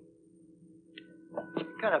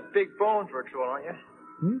 Kind of big bone for a troll, aren't you?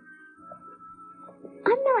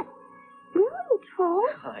 I'm not really a troll.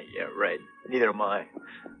 Yeah, right. Neither am I.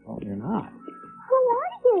 Oh, you're not. Who are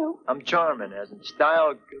you? I'm charming, as in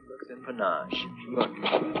style, good looks, and panache. Look.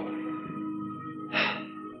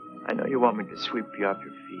 I know you want me to sweep you off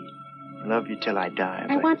your feet. Love you till I die.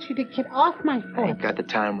 I but want you to get off my I foot. ain't got the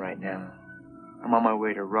time right now. I'm on my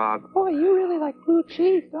way to rob. Boy, you really like blue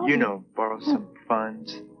cheese, don't you? You know, borrow some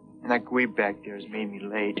funds. And that gweeb back there has made me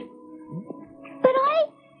late. But I...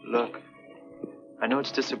 Look, I know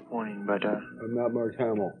it's disappointing, but, I'm not Mark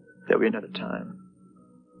Hamill. there'll be another time.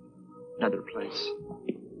 Another place.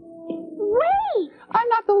 Wait! I'm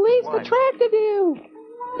not the least What? attracted to you.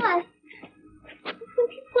 What? Some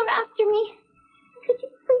people are after me. Could you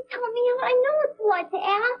please tell me? I know it's what to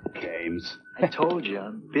ask. James. I told you,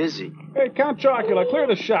 I'm busy. Hey, Count Chocula, clear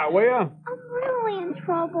the shot, will ya? I'm really in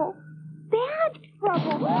trouble. Bad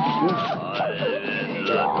trouble.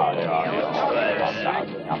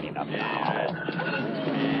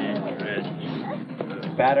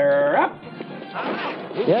 Batter up.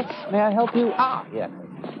 Yes, may I help you? Ah, yes.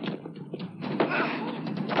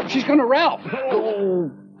 She's gonna Ralph. Okay,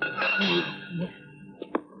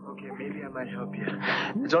 maybe I might help you.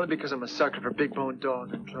 It's only because I'm a sucker for big-boned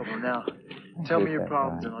dogs in trouble now. Tell me your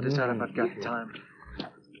problems and I'll decide if I've got the time.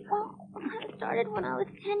 Well, I started when I was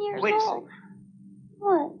 10 years Wait a old.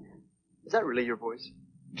 What? Is that really your voice?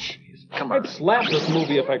 Jeez, come on. I'd slap this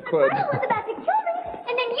movie if I could. I was about to kill me,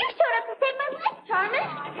 and then you showed up to save my life, Charmin.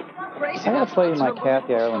 I gotta play you my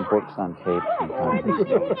Kathy Ireland books on tape sometime. Being an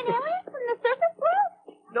alien from the surface world?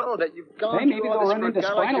 No, that you've gone Hey, maybe through all they'll this run for a into guy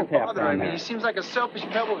like Spinal your Tap father. down I mean, there. he seems like a selfish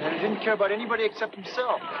pebblehead who didn't care about anybody except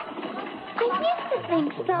himself. I used to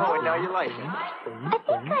think so. Oh, and now you like him. I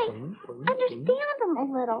think I understand him a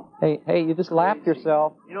little. Hey, you just laughed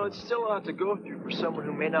yourself. You know, it's still a lot to go through for someone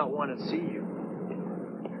who may not want to see you.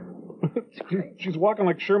 She's walking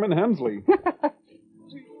like Sherman Hemsley.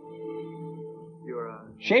 You're a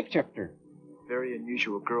Shapeshifter. very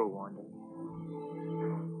unusual girl, Wanda.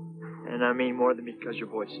 And I mean more than because your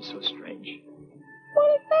voice is so strange.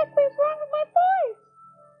 What exactly is wrong with my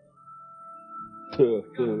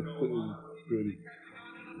Pretty.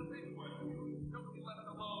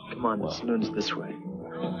 Come on, the saloon's this way.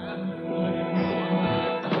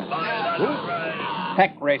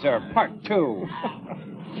 Heck Razor Part 2.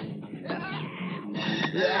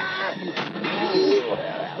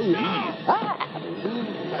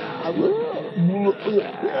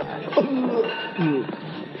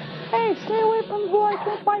 Hey, stay away from the boy.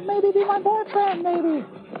 That might maybe be my boyfriend, maybe.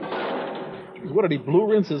 Jeez, what did he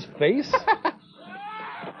blue rinse his face?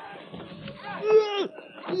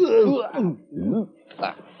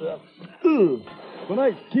 When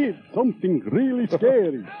I kid, something really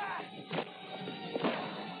scary.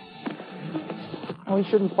 Oh, he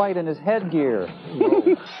shouldn't fight in his headgear.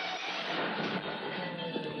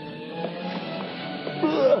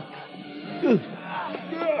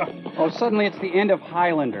 Oh, suddenly it's the end of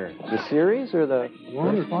Highlander. The series or the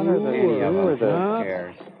first one or the Any of them. or Who the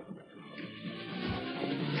cares?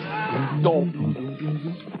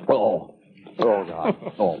 Oh God.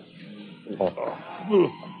 Oh.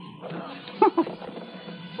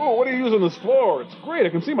 Oh, what are you using this floor? It's great. I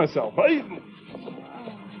can see myself. Hey.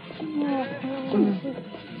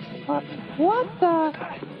 What the?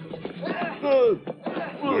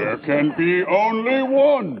 There can be only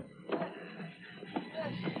one.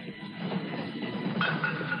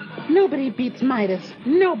 Nobody beats Midas.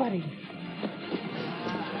 Nobody.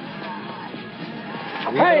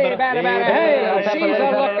 Hey, batter, hey, she's a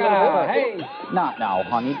looker. Hey. Not now,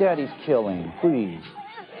 honey. Daddy's killing. Please.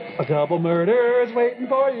 A double murder is waiting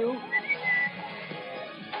for you.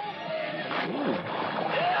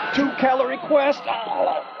 2-calorie quest.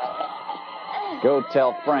 Go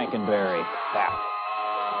tell Frankenberry.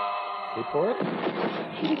 Wait for it.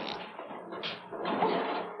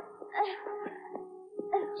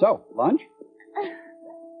 So, lunch?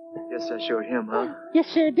 Guess I showed him, huh? You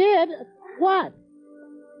sure did. What?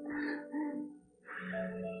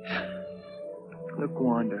 Look,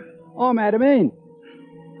 Wanda. Oh, Madam Ain.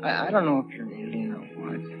 I don't know if you're an alien or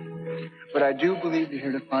what, but I do believe you're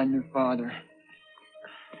here to find your father.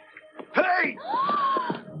 Hey!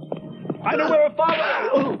 I know where her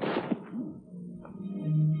father.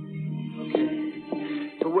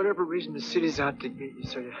 For whatever reason, the city's out to get you,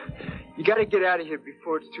 so you got to get out of here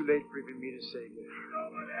before it's too late for even me to say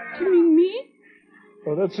goodbye. You mean me?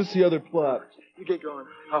 Oh, that's just the other plot. You get going.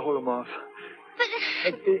 I'll hold him off.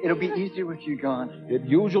 It'll be easier with you gone. It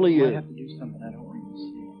usually I is. have to do something I don't want you to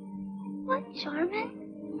see. What, Charmin?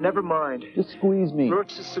 Never mind. Just squeeze me.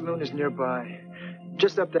 Roach's saloon is nearby.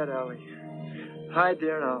 Just up that alley. Hide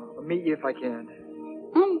there and I'll meet you if I can.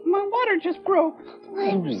 My water just broke. Will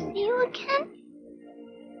I ever see you again?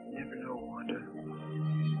 Never know, Wanda.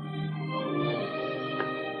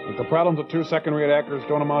 But the problems of 2 second-rate actors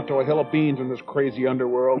don't amount to a hill of beans in this crazy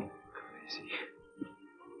underworld. Crazy.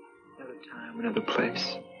 another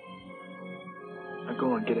place. Now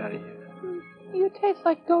go on, get out of here. You taste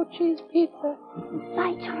like goat cheese pizza.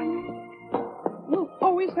 Bye, Turner. You'll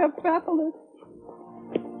always have baffled.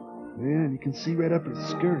 Man, you can see right up his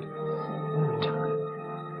skirt.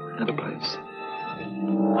 Another place.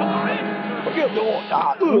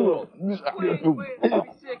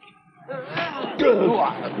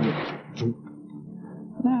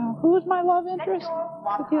 Now, who's my love interest?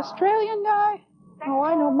 Is it the Australian guy? Oh,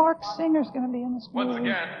 I know Mark Singer's going to be in this movie. Once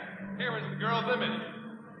again, here is the girl's image.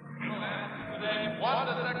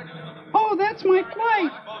 Oh, that's my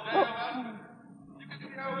flight. Oh. You can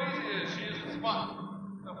see how easy it is. She is the spot.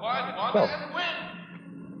 The white one and win.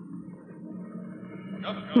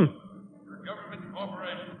 Government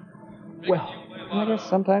corporation. Well, I guess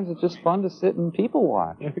sometimes it's just fun to sit and people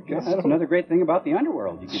watch. That's another great thing about the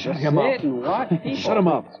underworld. You can just sit and watch people. Shut him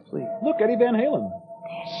up. Please. Look, Eddie Van Halen.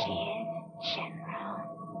 There she is,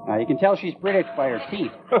 General. Now, you can tell she's British by her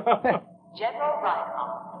teeth. General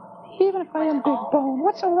Reinhardt. Even if I am big bone,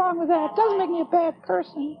 what's so wrong with that? It doesn't make me a bad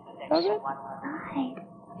person, does it? Fine.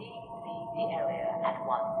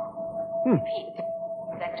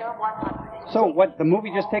 So, what, the movie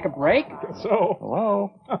just take a break? So.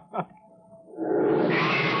 Hello?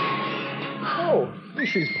 Oh, at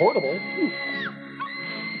least she's portable.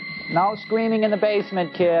 No screaming in the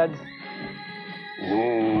basement, kids.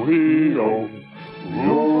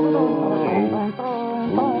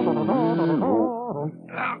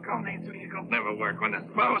 How come these vehicles never work when they're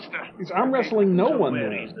supposed to? He's arm wrestling no one there.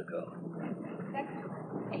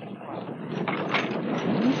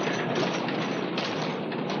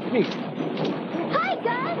 Me. Hi,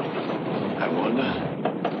 Gus. I wonder.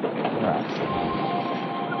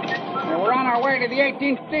 And we're on our way to the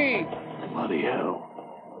 18th tee. Bloody hell.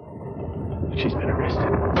 She's been arrested.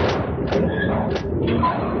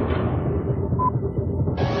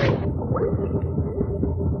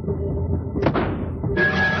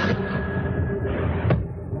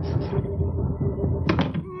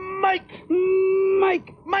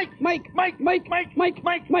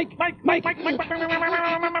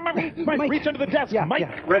 Mike, reach under the desk, Mike.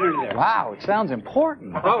 Right under there. Wow, it sounds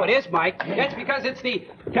important. Oh, it is, Mike. That's because it's the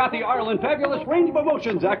Kathy Ireland Fabulous Range of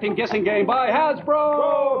Emotions acting guessing game by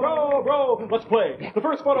Hasbro. Bro. Let's play. The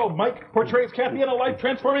first photo, Mike, portrays Kathy in a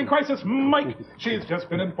life-transforming crisis. Mike, she's just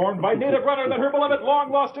been informed by native runner that her beloved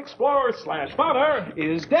long-lost explorer / father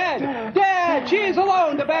is dead. Dead! She is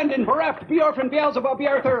alone, abandoned, bereft, be orphan, Beelzebub, be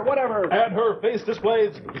Arthur, whatever. And her face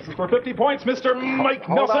displays. This is for 50 points, Mr. Mike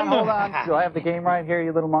Nelson. Hold on. Do I have the game right here,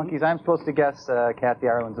 you little monkeys? I'm supposed to guess Kathy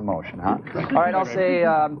Ireland's emotion, huh? All right, I'll say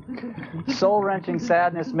soul-wrenching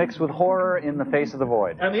sadness mixed with horror in the face of the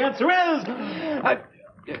void. And the answer is...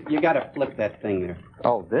 You gotta flip that thing there.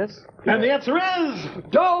 Oh, this? And the answer is...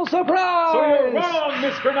 Dull surprise! So you're wrong,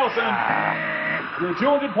 Mr. Nelson. You're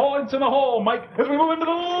 200 points in the hole, Mike, as we move into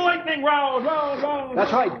the lightning round.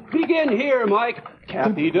 That's right. Begin here, Mike.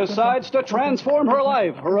 Kathy decides to transform her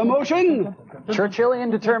life. Her emotion?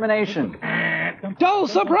 Churchillian determination. Dull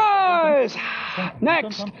surprise!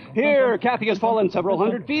 Next, here, Kathy has fallen several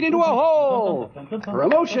hundred feet into a hole. Her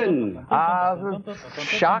emotion?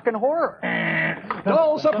 Shock and horror.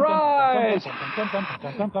 Dull surprise!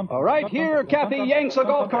 All right, here, Kathy yanks a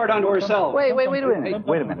golf cart onto herself. Wait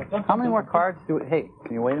a minute. How many more cards do we... Hey,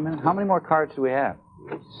 can you wait a minute? How many more cards do we have?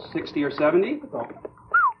 60 or 70.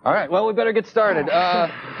 All right, well, we better get started. I'm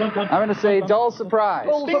going to say dull surprise.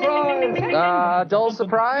 Dull surprise. Dull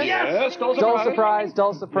surprise? Yes, dull surprise.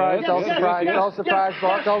 Dull surprise.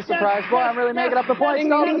 Dull surprise. Boy, I'm really making up the points.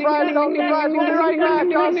 Dull surprise. We'll be right back.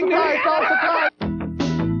 Dull surprise.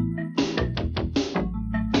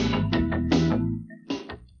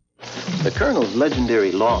 The Colonel's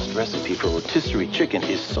legendary lost recipe for rotisserie chicken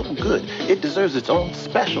is so good, it deserves its own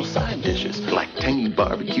special side dishes, like tangy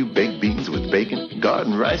barbecue baked beans with bacon,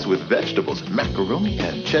 garden rice with vegetables, macaroni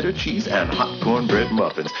and cheddar cheese, and hot cornbread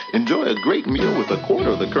muffins. Enjoy a great meal with a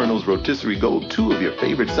quarter of the Colonel's rotisserie gold, 2 of your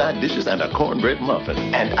favorite side dishes, and a cornbread muffin.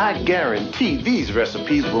 And I guarantee these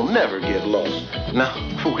recipes will never get lost. Now,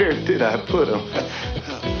 where did I put them?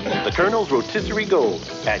 The Colonel's rotisserie gold.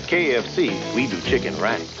 At KFC, we do chicken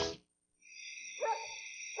right.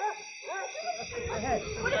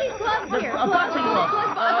 What are these gloves here? Boxing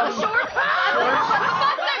gloves. Shorts?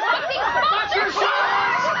 Boxing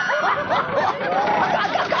shorts!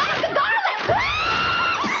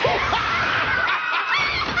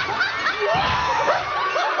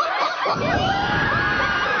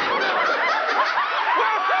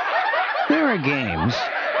 There are games,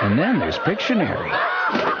 and then there's Pictionary.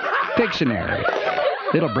 Pictionary.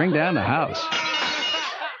 It'll bring down the house.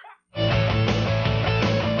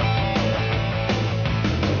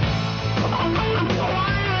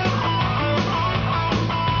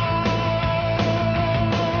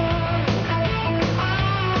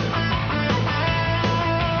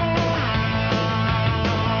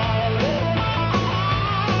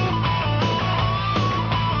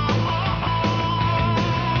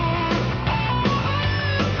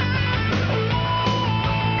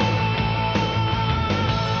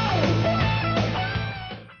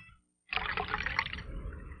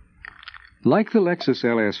 Like the Lexus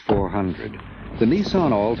LS400, the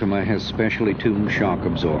Nissan Altima has specially tuned shock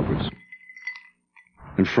absorbers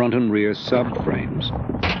and front and rear subframes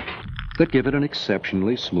that give it an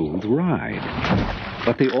exceptionally smooth ride.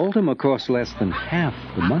 But the Altima costs less than half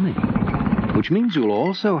the money, which means you'll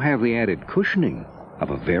also have the added cushioning of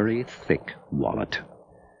a very thick wallet.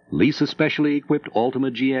 Lease a specially equipped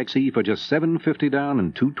Altima GXE for just $750 down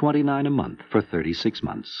and $229 a month for 36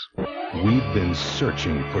 months. We've been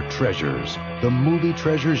searching for treasures, the movie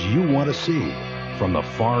treasures you want to see. From the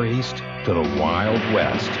Far East to the Wild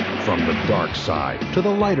West, from the dark side to the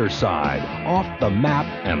lighter side, off the map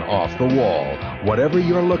and off the wall. Whatever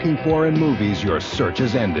you're looking for in movies, your search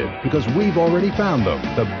has ended, because we've already found them.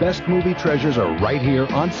 The best movie treasures are right here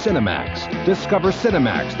on Cinemax. Discover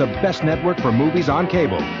Cinemax, the best network for movies on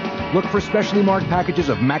cable. Look for specially marked packages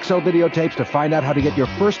of Maxell videotapes to find out how to get your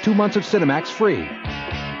first 2 months of Cinemax free.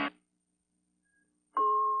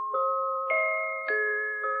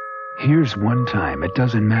 Here's one time it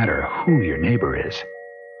doesn't matter who your neighbor is.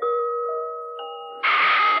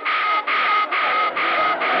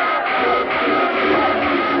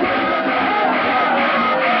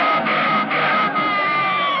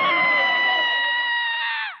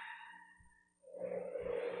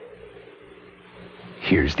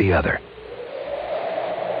 Here's the other.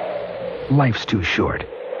 Life's too short.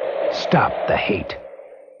 Stop the hate.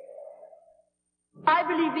 I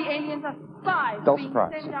believe the aliens are spies being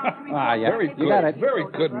sent out to Yeah. Very good. You got it. Very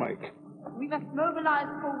good, Mike. We must mobilize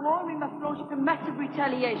for war. We must launch a massive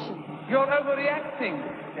retaliation. You're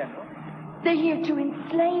overreacting, General. They're here to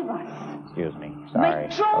enslave us. Excuse me. Sorry.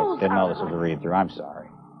 Make trolls Didn't know out this of was a read-through. I'm sorry.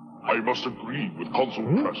 I must agree with Consul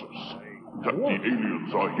Crassus that the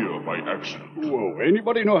aliens are here by accident. Whoa,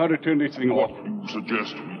 anybody know how to turn this thing off? What do you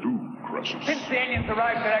suggest we do, Crassus? Since the aliens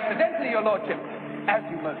arrived here accidentally, Your Lordship, as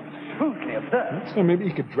you most shrewdly observed, So maybe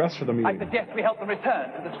he could dress for the I meeting. suggest we help them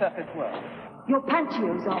return to the surface world. Your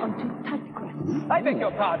pantyhose are on too tight, Crassus. I beg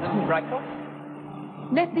your pardon, Rykoff.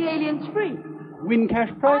 Let the aliens free. Win cash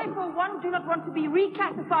I, prize? for one, do not want to be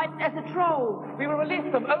reclassified as a troll. We will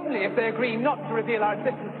release them only if they agree not to reveal our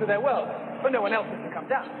existence to their world, but no one else is to come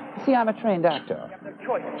down. See, I'm a trained actor. We have no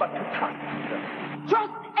choice but to trust.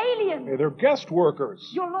 Trust aliens! Hey, they're guest workers.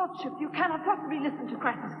 Your Lordship, you cannot possibly listen to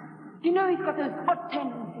Crassus. You know he's got those odd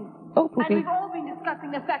tendencies. Oh, and Poopy. we've all been discussing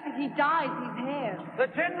the fact that he dyes his hair. The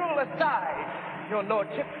General aside, Your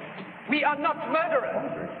Lordship, we are not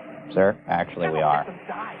murderers. Sir, actually, we are.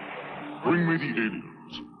 Bring me the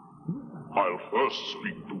aliens. I'll first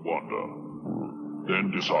speak to Wanda,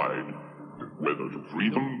 then decide whether to free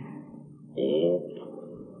them or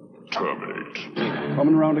terminate.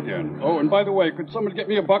 Coming around again. Oh, and by the way, could someone get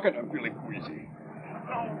me a bucket? I'm feeling queasy.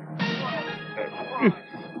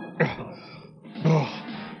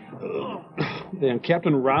 They on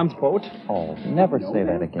Captain Ron's boat? Oh, never say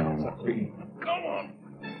that again. Come on.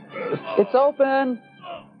 It's open!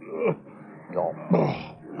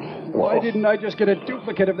 Why didn't I just get a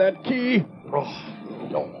duplicate of that key?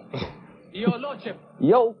 Your Lordship.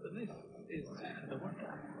 Yo! This is the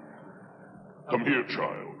Wanda. Come here,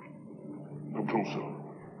 child. Come closer.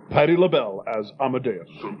 Patti LaBelle as Amadeus.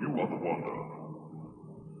 So you are the Wanda.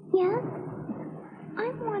 Yes? I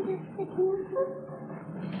want to sit here.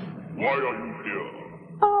 Why are you here?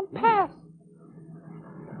 Pass.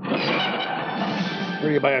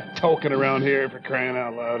 Where you buy a token around here for crying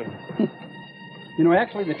out loud? You know,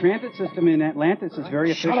 actually, the transit system in Atlantis is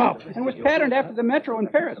very efficient. Shut up. And was patterned after the metro in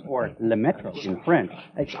Paris, or Le Metro in French.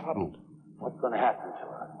 What's going to happen to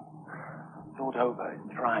her? Lord Over is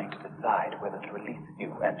trying to decide whether to release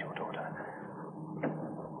you and your daughter,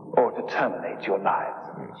 or to terminate your lives.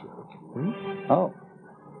 Oh.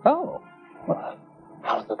 Oh. Well,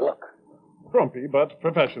 how's it look? Grumpy, but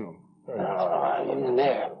professional. In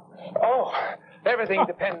there. Oh, everything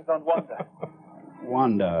depends on Wanda.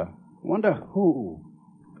 Wanda. Wanda who?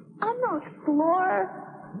 I'm no explorer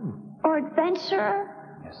or adventurer.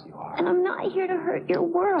 Yes, you are. And I'm not here to hurt your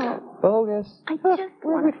world. Bogus. I just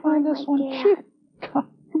Where want we to find find this my one? dad.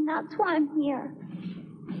 And that's why I'm here.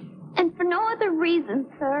 And for no other reason,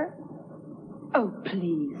 sir. Oh,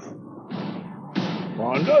 please.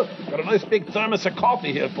 Wanda, got a nice big thermos of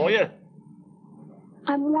coffee here for you.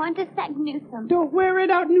 I'm Wanda Sack Newsom. Don't wear it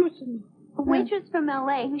out, Newsom. A waitress from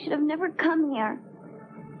L.A. who should have never come here.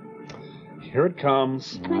 Here it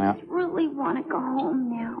comes. And I just really want to go home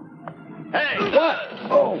now. Hey! What?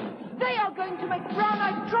 Oh. They are going to make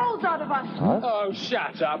brown-eyed trolls out of us. Huh? Oh,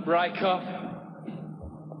 shut up, Rykoff.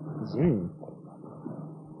 Zing.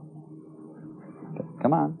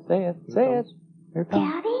 Come on, say it. Say it. Here it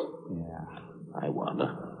comes. Daddy? I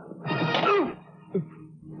wonder.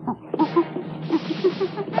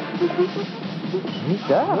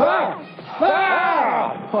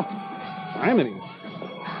 Criminy.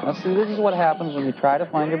 Now, see, this is what happens when you try to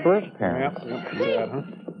find your birth parents. Yep, sad, huh?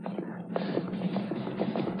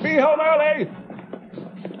 Be home early!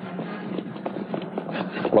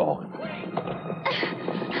 Whoa.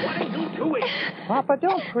 What are you doing? Papa,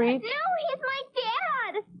 don't preach. No, he's my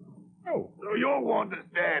dad. Oh. So you're Wanda's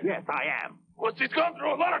dad? Yes, I am. Well, she's gone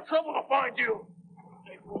through a lot of trouble to find you.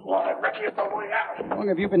 Well, I reckon it's the way out. How long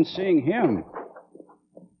have you been seeing him?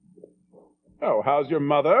 Oh, how's your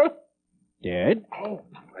mother? Dead? Oh,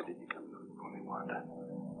 why did you come for me, Wanda?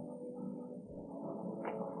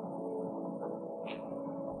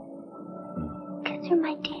 Because you're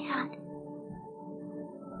my dad.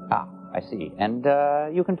 Ah, I see. And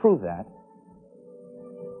you can prove that.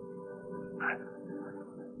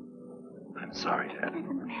 I'm sorry, Dad. It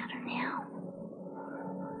doesn't matter now.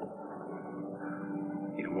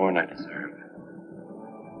 You're more than I deserve.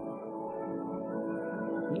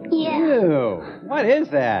 Yeah. Ew. What is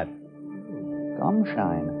that?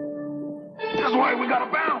 Gumshine. That's why we gotta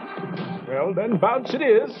bounce. Well, then bounce it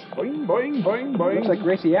is. Boing, boing, boing, boing. Looks like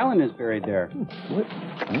Gracie Allen is buried there. What?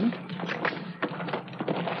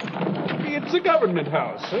 It's a government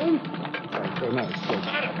house, huh? Very nice.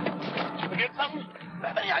 Forget something?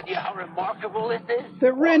 Have any idea how remarkable this is?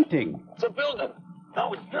 They're renting. It's a building.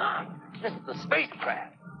 No, it's not. This is a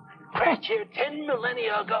spacecraft. Crashed here 10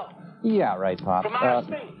 millennia ago. Yeah, right, Pop. From outer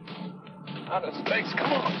space. Outer space,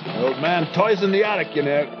 come on. Old man, toys in the attic, you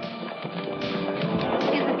know.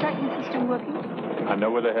 Is the tracking system working? I know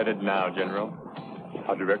where they're headed now, General.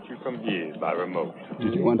 I'll direct you from here by remote.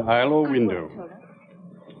 Did you want aisle or window?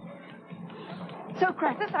 So,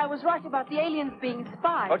 Crassus, I was right about the aliens being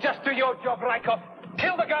spies. Oh, just do your job, Rykoff.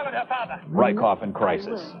 Kill the girl and her father. Rykoff in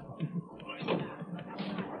crisis.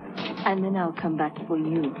 And then I'll come back for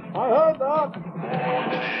you. I heard that.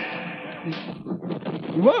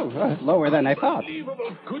 Whoa, lower than I thought.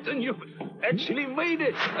 Unbelievable, Guten, you actually made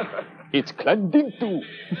it. It's Clandinto.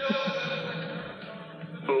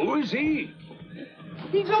 Who is he?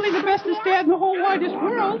 He's only the bestest dad in the whole widest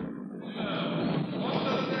world.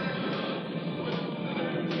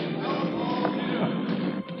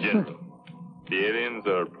 General, the aliens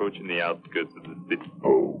are approaching the outskirts of the city.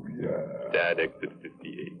 Oh, yeah. Dad exit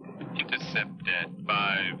 58. Intercept at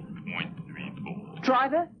 5.34.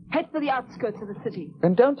 Driver, head for the outskirts of the city.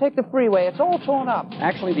 And don't take the freeway. It's all torn up.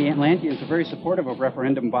 Actually, the Atlanteans are very supportive of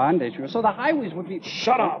referendum bond issue, so the highways would be...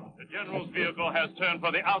 Shut up! The General's vehicle has turned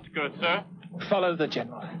for the outskirts, sir. Follow the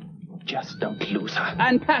general. Just don't lose her.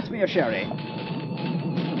 And pass me a sherry.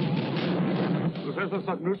 Professor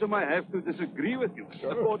Saknutum, I have to disagree with you.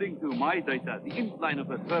 According to my data, the incline of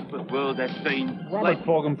the surface world has changed. Robert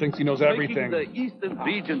Fulgham thinks he knows everything. Making the eastern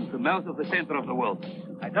region the mouth of the center of the world.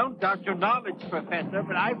 I don't doubt your knowledge, Professor,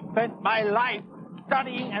 but I've spent my life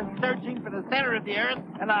studying and searching for the center of the Earth,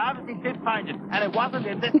 and I obviously did find it, and it wasn't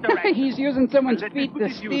in this direction. He's using someone's feet to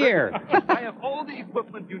steer. I have all the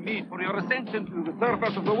equipment you need for your ascension to the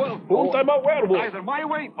surface of the world. Und I'm a werewolf. Either my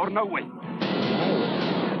way or no way.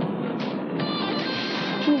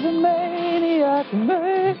 She's a maniac,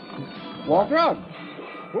 man. Walk out.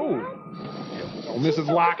 Ooh. Oh, Mrs.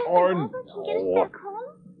 Lockhorn.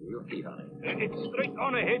 We'll see, honey. It's straight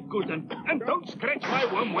on ahead, Guten, and don't scratch my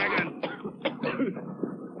worm wagon.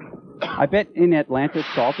 I bet in Atlanta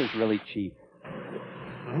salt is really cheap.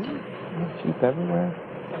 Cheap everywhere.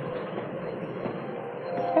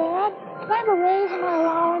 Dad, can I have a raise in my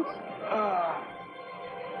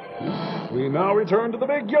allowance? We now return to the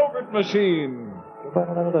big yogurt machine. Oh,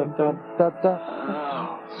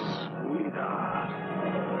 sweetheart.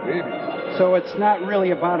 Baby. So it's not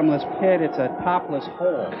really a bottomless pit, it's a topless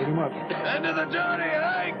hole. Pretty much. End of the journey, and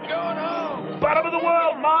I ain't going home. Bottom of the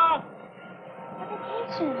world, Ma!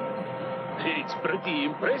 It's pretty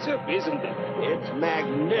impressive, isn't it? It's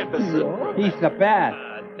magnificent. He's the best.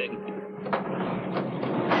 Thank you.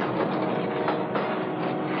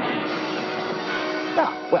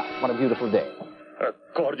 Ah, well, what a beautiful day.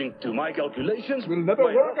 According to my calculations, we'll never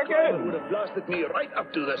work again. Would have blasted me right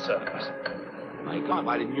up to the circus. My God,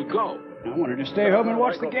 why didn't you go? I wanted to stay home and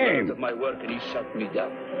watch the game. Of my work, and he shut me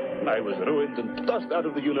down. I was ruined and tossed out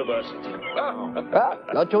of the university.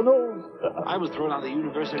 Got your nose. I was thrown out of the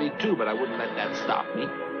university too, but I wouldn't let that stop me.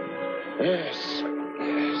 Yes.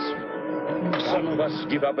 Some of us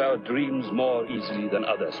give up our dreams more easily than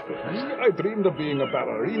others, Professor. I dreamed of being a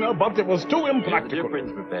ballerina, but it was too impractical. There's a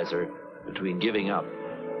difference, Professor, between giving up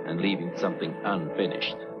and leaving something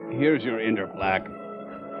unfinished. Here's your Interplaque.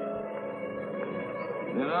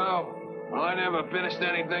 You know, I never finished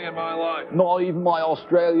anything in my life. Not even my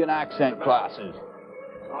Australian accent classes.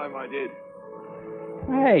 Time I did.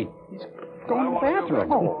 Hey, he's going to the bathroom.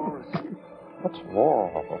 What's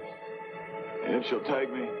wrong? If she'll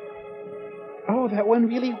take me. Oh, that one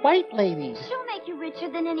really white lady. She'll make you richer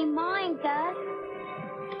than any mine, Gus.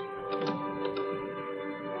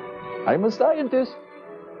 I'm a scientist.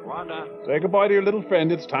 Wanda. Say goodbye to your little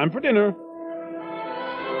friend. It's time for dinner.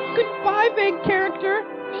 Goodbye, big character.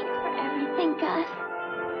 Thanks for everything, Gus.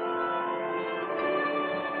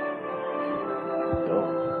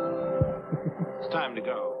 It's time to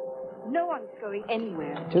go. No one's going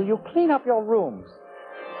anywhere. Till you clean up your rooms.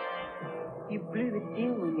 You blew the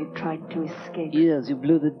deal when you tried to escape. Yes, you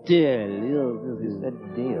blew the deal. You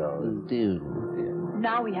said deal.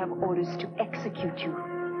 Now we have orders to execute you.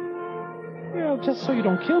 Well, just so you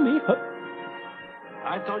don't kill me.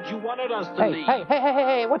 I thought you wanted us to leave.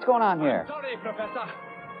 Hey, what's going on here? Sorry, Professor.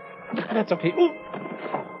 That's okay. Ooh.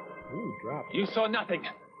 Ooh, drop. You saw nothing.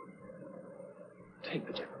 Take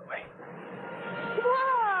the gem away.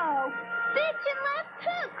 Whoa! Bitch and left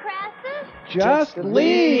too, Crassus. Just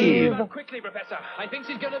leave. Quickly, Professor. I think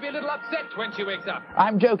she's going to be a little upset when she wakes up.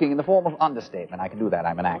 I'm joking in the form of understatement. I can do that.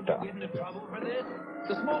 I'm an actor. Get into trouble for this?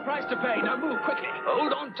 It's a small price to pay. Now move quickly.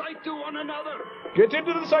 Hold on tight to one another. Get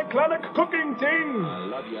into the cyclonic cooking thing. I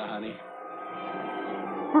love you, honey.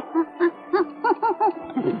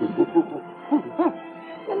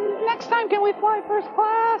 Next time, can we fly first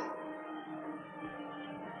class?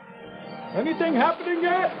 Anything happening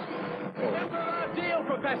yet? Remember our deal,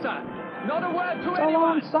 Professor. Not a word to So anyone.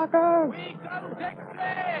 long, sucker. We don't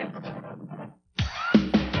exist.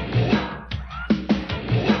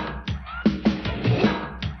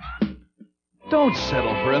 Don't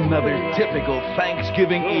settle for another typical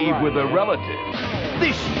Thanksgiving Eve with a relative.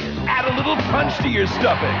 This year, add a little punch to your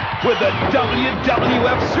stuffing with the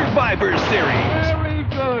WWF Survivor Series. Very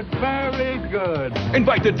good, very good.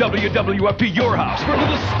 Invite the WWF to your house for a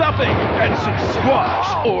little stuffing and some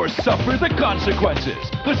squash, or suffer the consequences.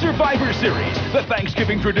 The Survivor Series, the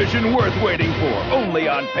Thanksgiving tradition worth waiting for, only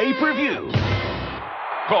on pay-per-view.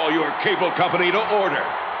 Call your cable company to order.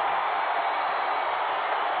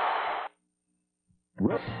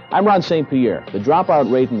 I'm Ron St. Pierre. The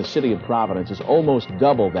dropout rate in the city of Providence is almost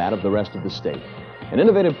double that of the rest of the state. An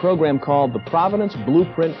innovative program called the Providence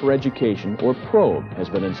Blueprint for Education, or PROBE, has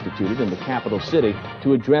been instituted in the capital city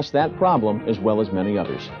to address that problem as well as many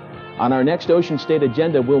others. On our next Ocean State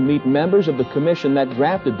Agenda, we'll meet members of the commission that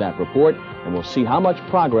drafted that report, and we'll see how much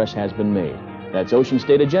progress has been made. That's Ocean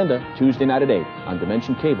State Agenda, Tuesday night at 8 on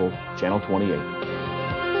Dimension Cable, Channel 28.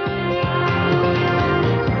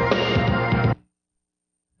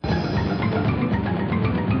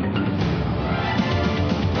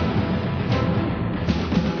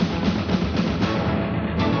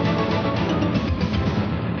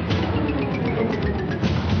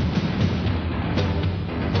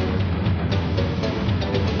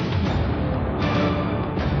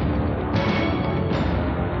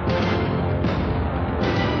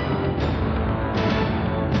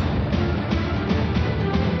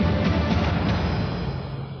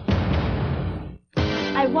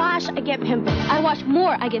 I get pimples. I wash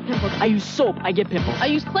more, I get pimples. I use soap, I get pimples. I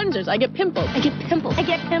use cleansers, I get pimples. I get pimples. I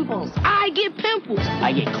get pimples. I get pimples.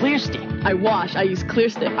 I get Clear Stick. I wash, I use Clear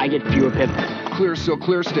Stick. I get fewer pimples. Clear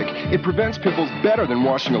Stick. It prevents pimples better than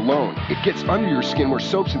washing alone. It gets under your skin where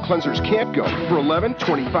soaps and cleansers can't go. For 11,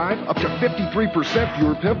 25, up to 53%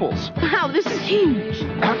 fewer pimples. Wow, this is huge.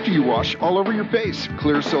 After you wash, all over your face.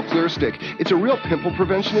 Clear Stick. It's a real pimple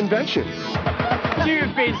prevention invention.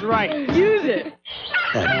 Dude's right. Use it.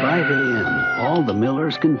 At 5 a.m., all the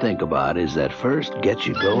Millers can think about is that first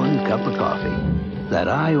get-you-going cup of coffee. That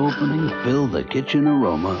eye-opening, fill-the-kitchen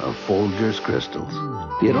aroma of Folgers crystals.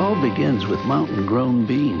 It all begins with mountain-grown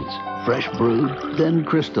beans, fresh brewed, then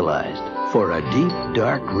crystallized, for a deep,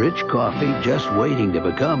 dark, rich coffee just waiting to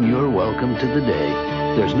become your welcome to the day.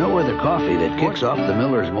 There's no other coffee that kicks off the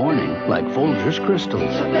Miller's morning like Folgers crystals.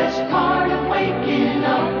 The best part of waking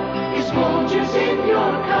up is Folgers in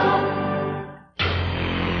your cup.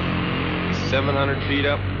 700 feet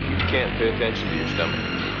up, you can't pay attention to your stomach.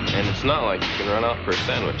 And it's not like you can run out for a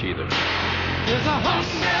sandwich either. There's a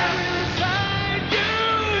hunger inside you.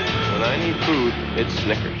 When I need food, it's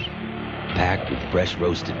Snickers. Packed with fresh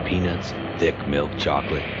roasted peanuts, thick milk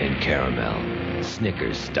chocolate, and caramel,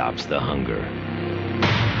 Snickers stops the hunger.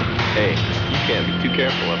 Hey, you can't be too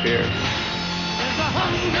careful up here. There's a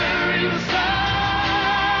hunger inside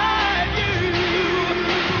you.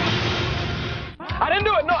 I didn't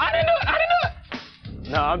do it. No, I didn't do it.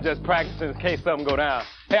 No, I'm just practicing in case something go down.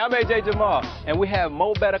 Hey, I'm AJ Jamal, and we have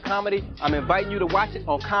Mo Better Comedy. I'm inviting you to watch it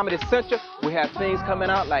on Comedy Central. We have things coming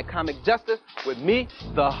out like Comic Justice with me,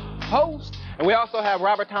 the host, And we also have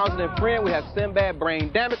Robert Townsend and Friend. We have Sinbad,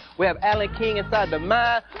 Brain Damage. We have Alan King, Inside the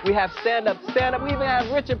Mind. We have Stand Up, Stand Up. We even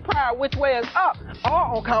have Richard Pryor, Which Way Is Up,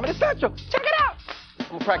 all on Comedy Central. Check it out. I'm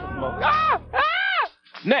gonna practice mode. Ah! Ah!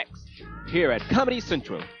 Next, here at Comedy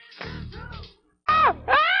Central. Ah!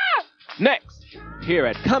 Ah! Next, here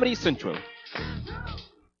at Comedy Central.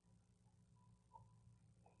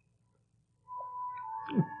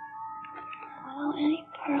 Oh, Minnie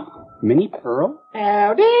Pearl. Minnie Pearl?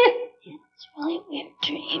 Howdy. It's a really weird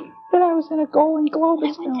dream. But I was in a Golden Globus I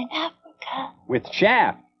went film. to Africa. With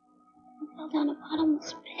Shaft. I fell down a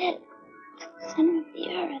bottomless pit to the center of the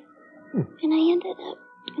earth. And I ended up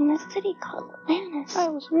in this city called Atlantis. I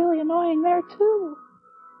was really annoying there, too.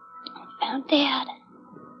 I found Dad.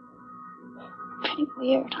 Pretty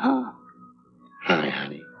weird, huh? Hi,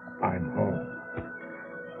 honey. I'm home.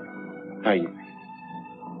 How are you?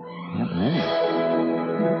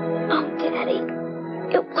 Oh, Daddy.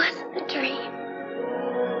 It wasn't a dream.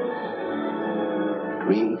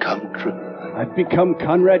 Dream come true. I've become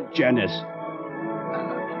Conrad Janis.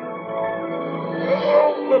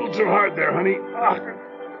 Oh, a little too hard there, honey.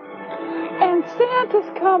 And Santa's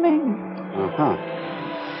coming. Uh-huh.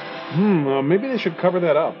 Maybe they should cover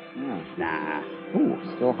that up. Nah. Ooh,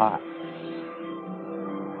 still hot.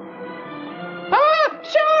 Ah!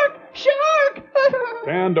 Shark! Shark!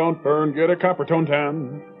 Tan, don't burn. Get a copper tone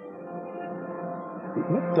tan.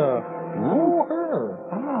 What the? Oh, her.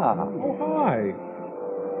 Ah. Oh, hi.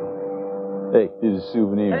 Hey, here's a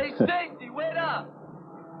souvenir. Hey, Stacy, wait up.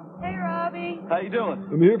 Hey, Robbie. How you doing?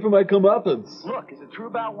 I'm here for my comeuppance. Look, is it true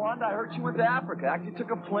about Wanda? I heard she went to Africa. Actually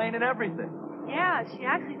took a plane and everything. Yeah, she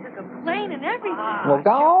actually took a plane and everything. Well,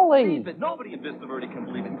 golly. Believe it. Nobody in Vista Verde can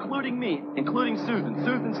believe it, including me, including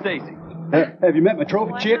Susan Stacy. Hey, have you met my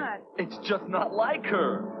trophy chick? Not? It's just not like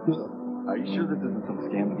her. Are you sure this isn't some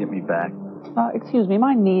scam to get me back? Excuse me,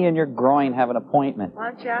 my knee and your groin have an appointment.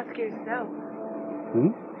 Why don't you ask her yourself?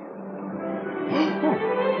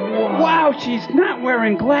 Wow, she's not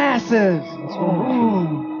wearing glasses.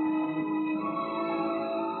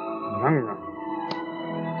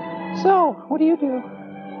 So, what do you do?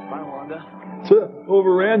 Bye, Wanda.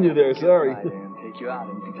 Overran you there, sorry. And take you out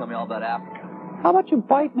and you can tell me all about Africa. How about you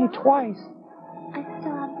bite me twice? I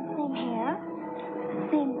still have the same hair,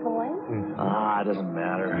 same voice. Ah, it doesn't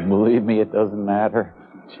matter. Believe me, it doesn't matter.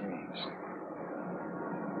 Changed.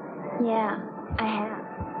 Yeah, I have.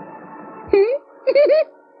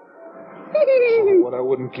 What I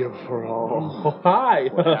wouldn't give for all. Oh, hi.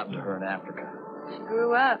 What happened to her in Africa? She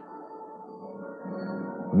grew up.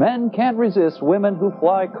 Men can't resist women who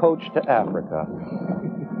fly coach to Africa.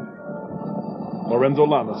 Lorenzo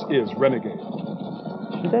Lamas is renegade.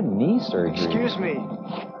 She's had knee surgery. Excuse me.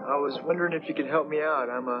 I was wondering if you could help me out.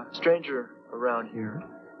 I'm a stranger around here.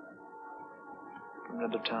 From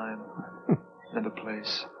another time, another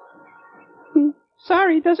place.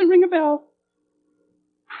 Sorry, doesn't ring a bell.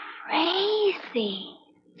 Crazy.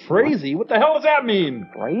 Crazy? What the hell does that mean?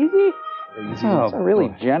 Crazy? Crazy. It's a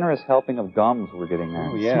really generous helping of gums we're getting there.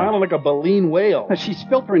 Oh, yeah. Smiling like a baleen whale. She's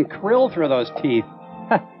filtering krill through those teeth.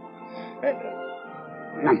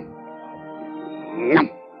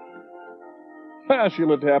 She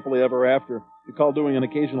lived happily ever after. You call doing an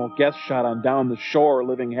occasional guest shot on Down the Shore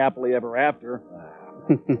living happily ever after.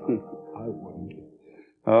 I wouldn't.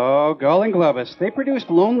 Oh, Golden Globus. They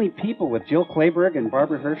produced Lonely People with Jill Clayburgh and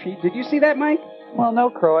Barbara Hershey. Did you see that, Mike? Well,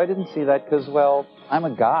 no, Crow, I didn't see that because, well, I'm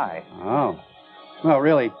a guy. Oh. Well,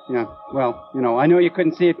 really? Yeah. Well, you know, I know you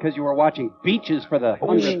couldn't see it because you were watching Beaches for the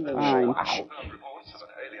 100th time. Reports of an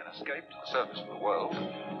alien escape to the surface of the world.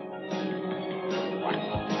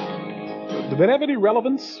 Did that have any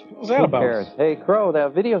relevance? What was that Who about? cares? Hey, Crow,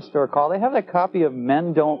 that video store call, they have that copy of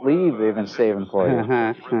Men Don't Leave they've been saving for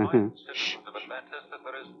you.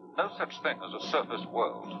 No such thing as a surface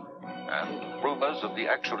world, and rumors of the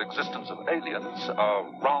actual existence of aliens are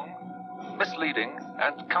wrong, misleading,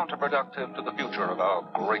 and counterproductive to the future of our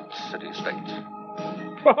great city-state.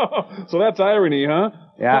 So that's irony, huh?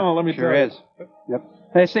 Yeah, Oh, let me sure tell you. is. Yep.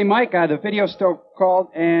 Hey, say, Mike, the video store called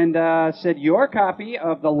and said your copy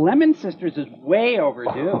of the Lemon Sisters is way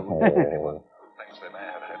overdue. Thinks they may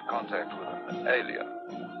have had contact with an alien.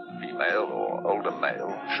 Female or older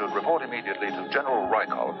male should report immediately to General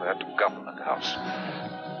Rykov at Government House.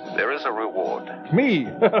 There is a reward. Me?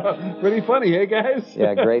 Pretty funny, hey, guys?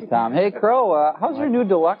 Yeah, great, Tom. Hey, Crow, how's your new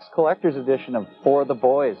deluxe collector's edition of For the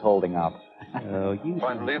Boys holding up? Oh, you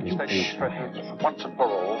Finally, the station stresses once and for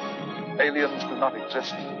all, aliens do not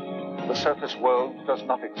exist. The surface world does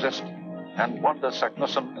not exist. And Wanda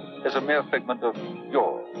Saknussemm is a mere figment of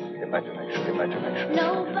your imagination.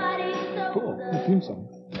 Nobody's so Cool. Theme song.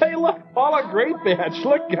 Hey, look, Paula, great batch.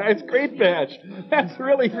 Look, guys, great batch. That's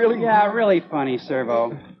really, really... Yeah, really funny,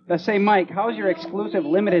 Servo. Say, Mike, how's your exclusive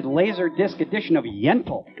limited laser disc edition of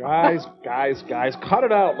Yentl? Guys, cut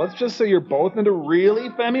it out. Let's just say you're both into really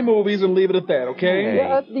femmy movies and leave it at that, okay?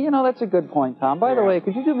 Yeah, that's a good point, Tom. By the way,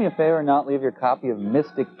 could you do me a favor and not leave your copy of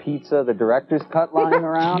Mystic Pizza, the director's cut, lying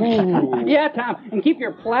around? Yeah, Tom, and keep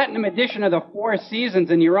your platinum edition of the Four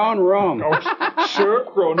Seasons in your own room. Oh, sure,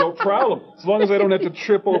 Crow, no problem. As long as I don't have to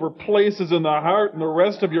trip over places in the heart and the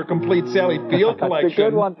rest of your complete Sally Field collection. That's a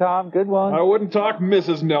good one, Tom. Good one. I wouldn't talk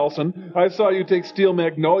Mrs. Nelson. I saw you take Steel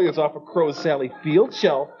Magnolias off of Crow's Sally Field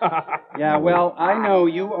shelf. Yeah, well, I know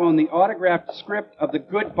you own the autographed script of The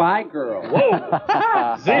Goodbye Girl.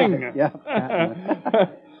 Whoa! Zing! Yeah.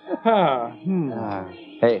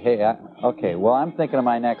 Okay, well, I'm thinking of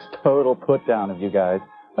my next total put-down of you guys.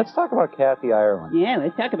 Let's talk about Kathy Ireland. Yeah,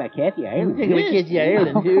 let's talk about Kathy Ireland. Kathy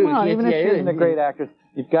Ireland, dude. Come on, even if she isn't a great actress,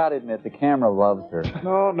 you've got to admit the camera loves her.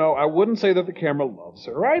 No, I wouldn't say that the camera loves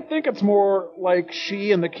her. I think it's more like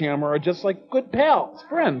she and the camera are just like good pals,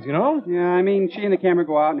 friends, you know? Yeah, I mean, she and the camera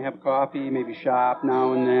go out and have coffee, maybe shop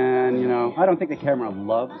now and then, you know. I don't think the camera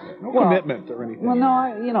loves her. No commitment or anything. Well, no,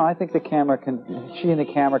 I think she and the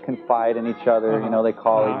camera confide in each other. You know, they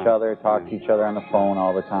call each other, talk to each other on the phone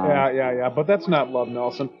all the time. Yeah, but that's not love,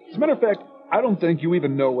 Nelson. As a matter of fact, I don't think you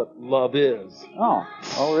even know what love is. Oh,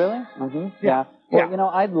 really? Mm-hmm. Yeah. Well, you know,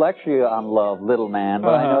 I'd lecture you on love, little man,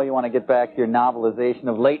 but I know you want to get back to your novelization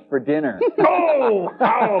of Late for Dinner. Oh,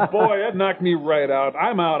 boy, that knocked me right out.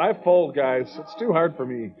 I'm out. I fold, guys. It's too hard for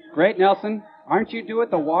me. Great, Nelson. Aren't you due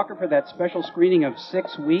at the Walker for that special screening of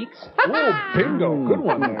 6 Weeks? Oh, bingo. Good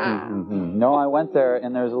one there. No, I went there,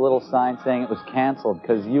 and there's a little sign saying it was canceled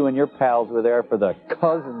because you and your pals were there for the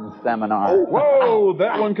Cousins seminar. Oh, whoa,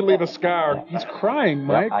 that one could leave a scar. He's crying,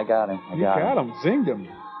 Mike. Yep, I got him. You got him. Zinged him.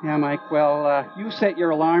 Yeah, Mike, well, you set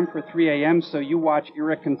your alarm for 3 a.m., so you watch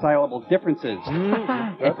Irreconcilable Differences.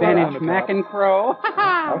 Advantage Mac and Crow.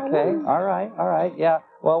 Okay, all right, yeah.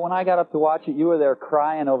 Well, when I got up to watch it, you were there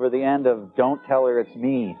crying over the end of Don't Tell Her It's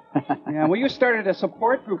Me. Yeah, well, you started a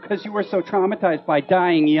support group because you were so traumatized by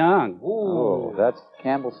dying young. Oh, that's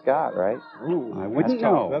Campbell Scott, right? Ooh, I wouldn't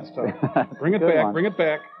know. That's tough. Bring it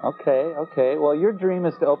back. Okay. Well, your dream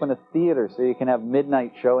is to open a theater so you can have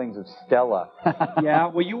midnight showings of Stella. Yeah,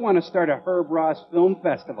 well, you want to start a Herb Ross Film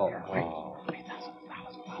Festival.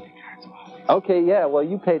 Okay, yeah, well,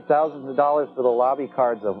 you paid thousands of dollars for the lobby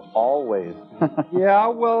cards of Always. Yeah,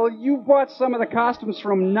 well, you bought some of the costumes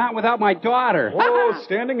from Not Without My Daughter. Whoa,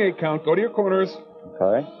 standing 8 count. Go to your corners.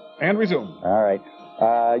 Okay. And resume. All right.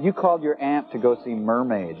 You called your aunt to go see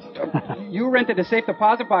Mermaids. You rented a safe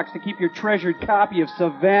deposit box to keep your treasured copy of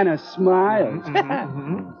Savannah Smiles.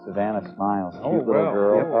 Savannah Smiles. Cute little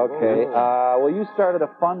girl. Okay. Well, you started a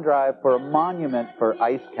fund drive for a monument for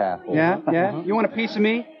ice castles. Yeah. You want a piece of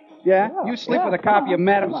me? Yeah? You sleep with a copy of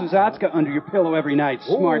Madame Suzatska under your pillow every night,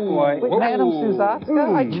 smart boy. Wait, Madame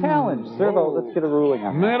Suzatska? I challenge. Servo, let's get a ruling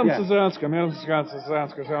on that. Madame Suzatska.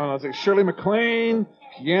 Let's see. Shirley MacLaine,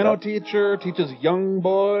 piano teacher, teaches young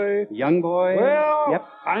boy. Young boy? Well,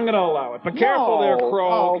 I'm going to allow it. But careful there,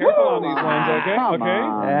 Crow. Careful on these ones, okay?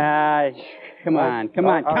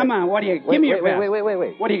 Come on. What do you... Give me your best.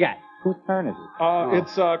 Wait. What do you got? Whose turn is it?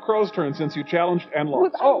 It's Crow's turn since you challenged and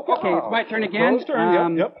lost. Oh, okay. It's my turn again? Crow's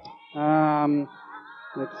turn, yep.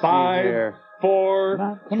 Let's 5, see here.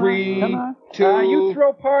 4, 3, 2... you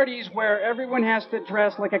throw parties where everyone has to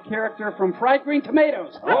dress like a character from Fried Green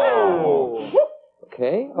Tomatoes. Oh!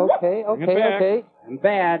 Okay. I'm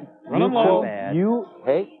bad. Running low.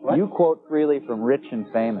 You quote freely from Rich and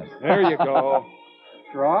Famous. There you go.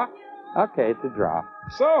 Draw? Okay, it's a draw.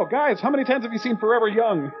 So, guys, how many times have you seen Forever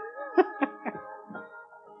Young?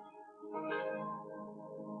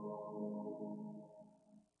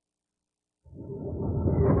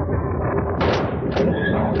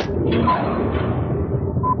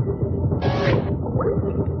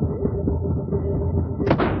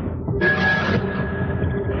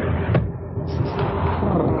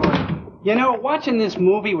 You know, watching this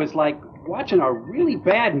movie was like watching a really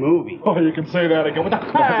bad movie. Oh, you can say that again.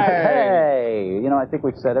 Hey! You know, I think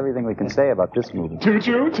we've said everything we can say about this movie. Too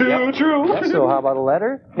true. Yep, so how about a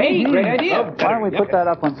letter? Hey, great idea. Why don't we put that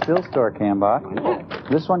up on Still Store, Cambach?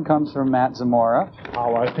 This one comes from Matt Zamora.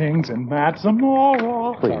 How are things in Matt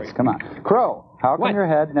Zamora? Please, come on. Crow, How come your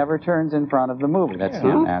head never turns in front of the movie? That's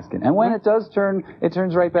what I'm asking. And when it does turn, it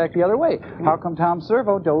turns right back the other way. How come Tom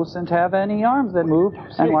Servo doesn't have any arms that move?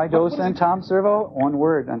 And why doesn't Tom Servo, one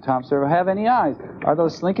word on Tom Servo, have any eyes? Are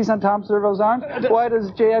those slinkies on Tom Servo's arms? Why does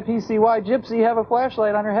JIPCY Gypsy have a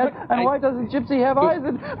flashlight on her head? And why doesn't Gypsy have eyes?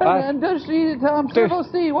 And does she, Tom Servo,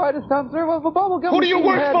 see? Why does Tom Servo have a bubblegum? Who do you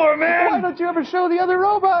work head? for, man? Why don't you ever show the other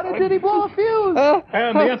robot? And did he blow a fuse?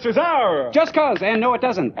 And the answers are... Just cause, and no, it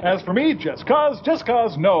doesn't. As for me, just cause,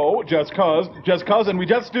 no, just cause, and we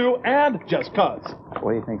just do, and just cause.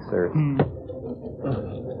 What do you think, sir?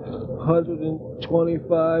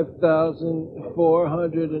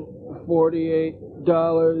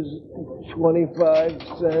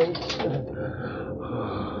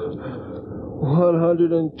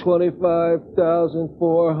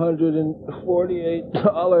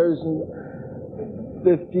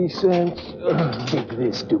 $125,448.50. Take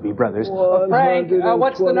this, Doobie Brothers. Frank,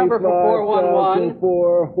 what's the number for 411?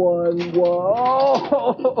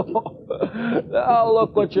 411. Oh,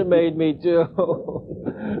 look what you made me do.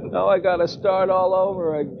 Now I gotta start all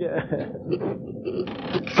over again.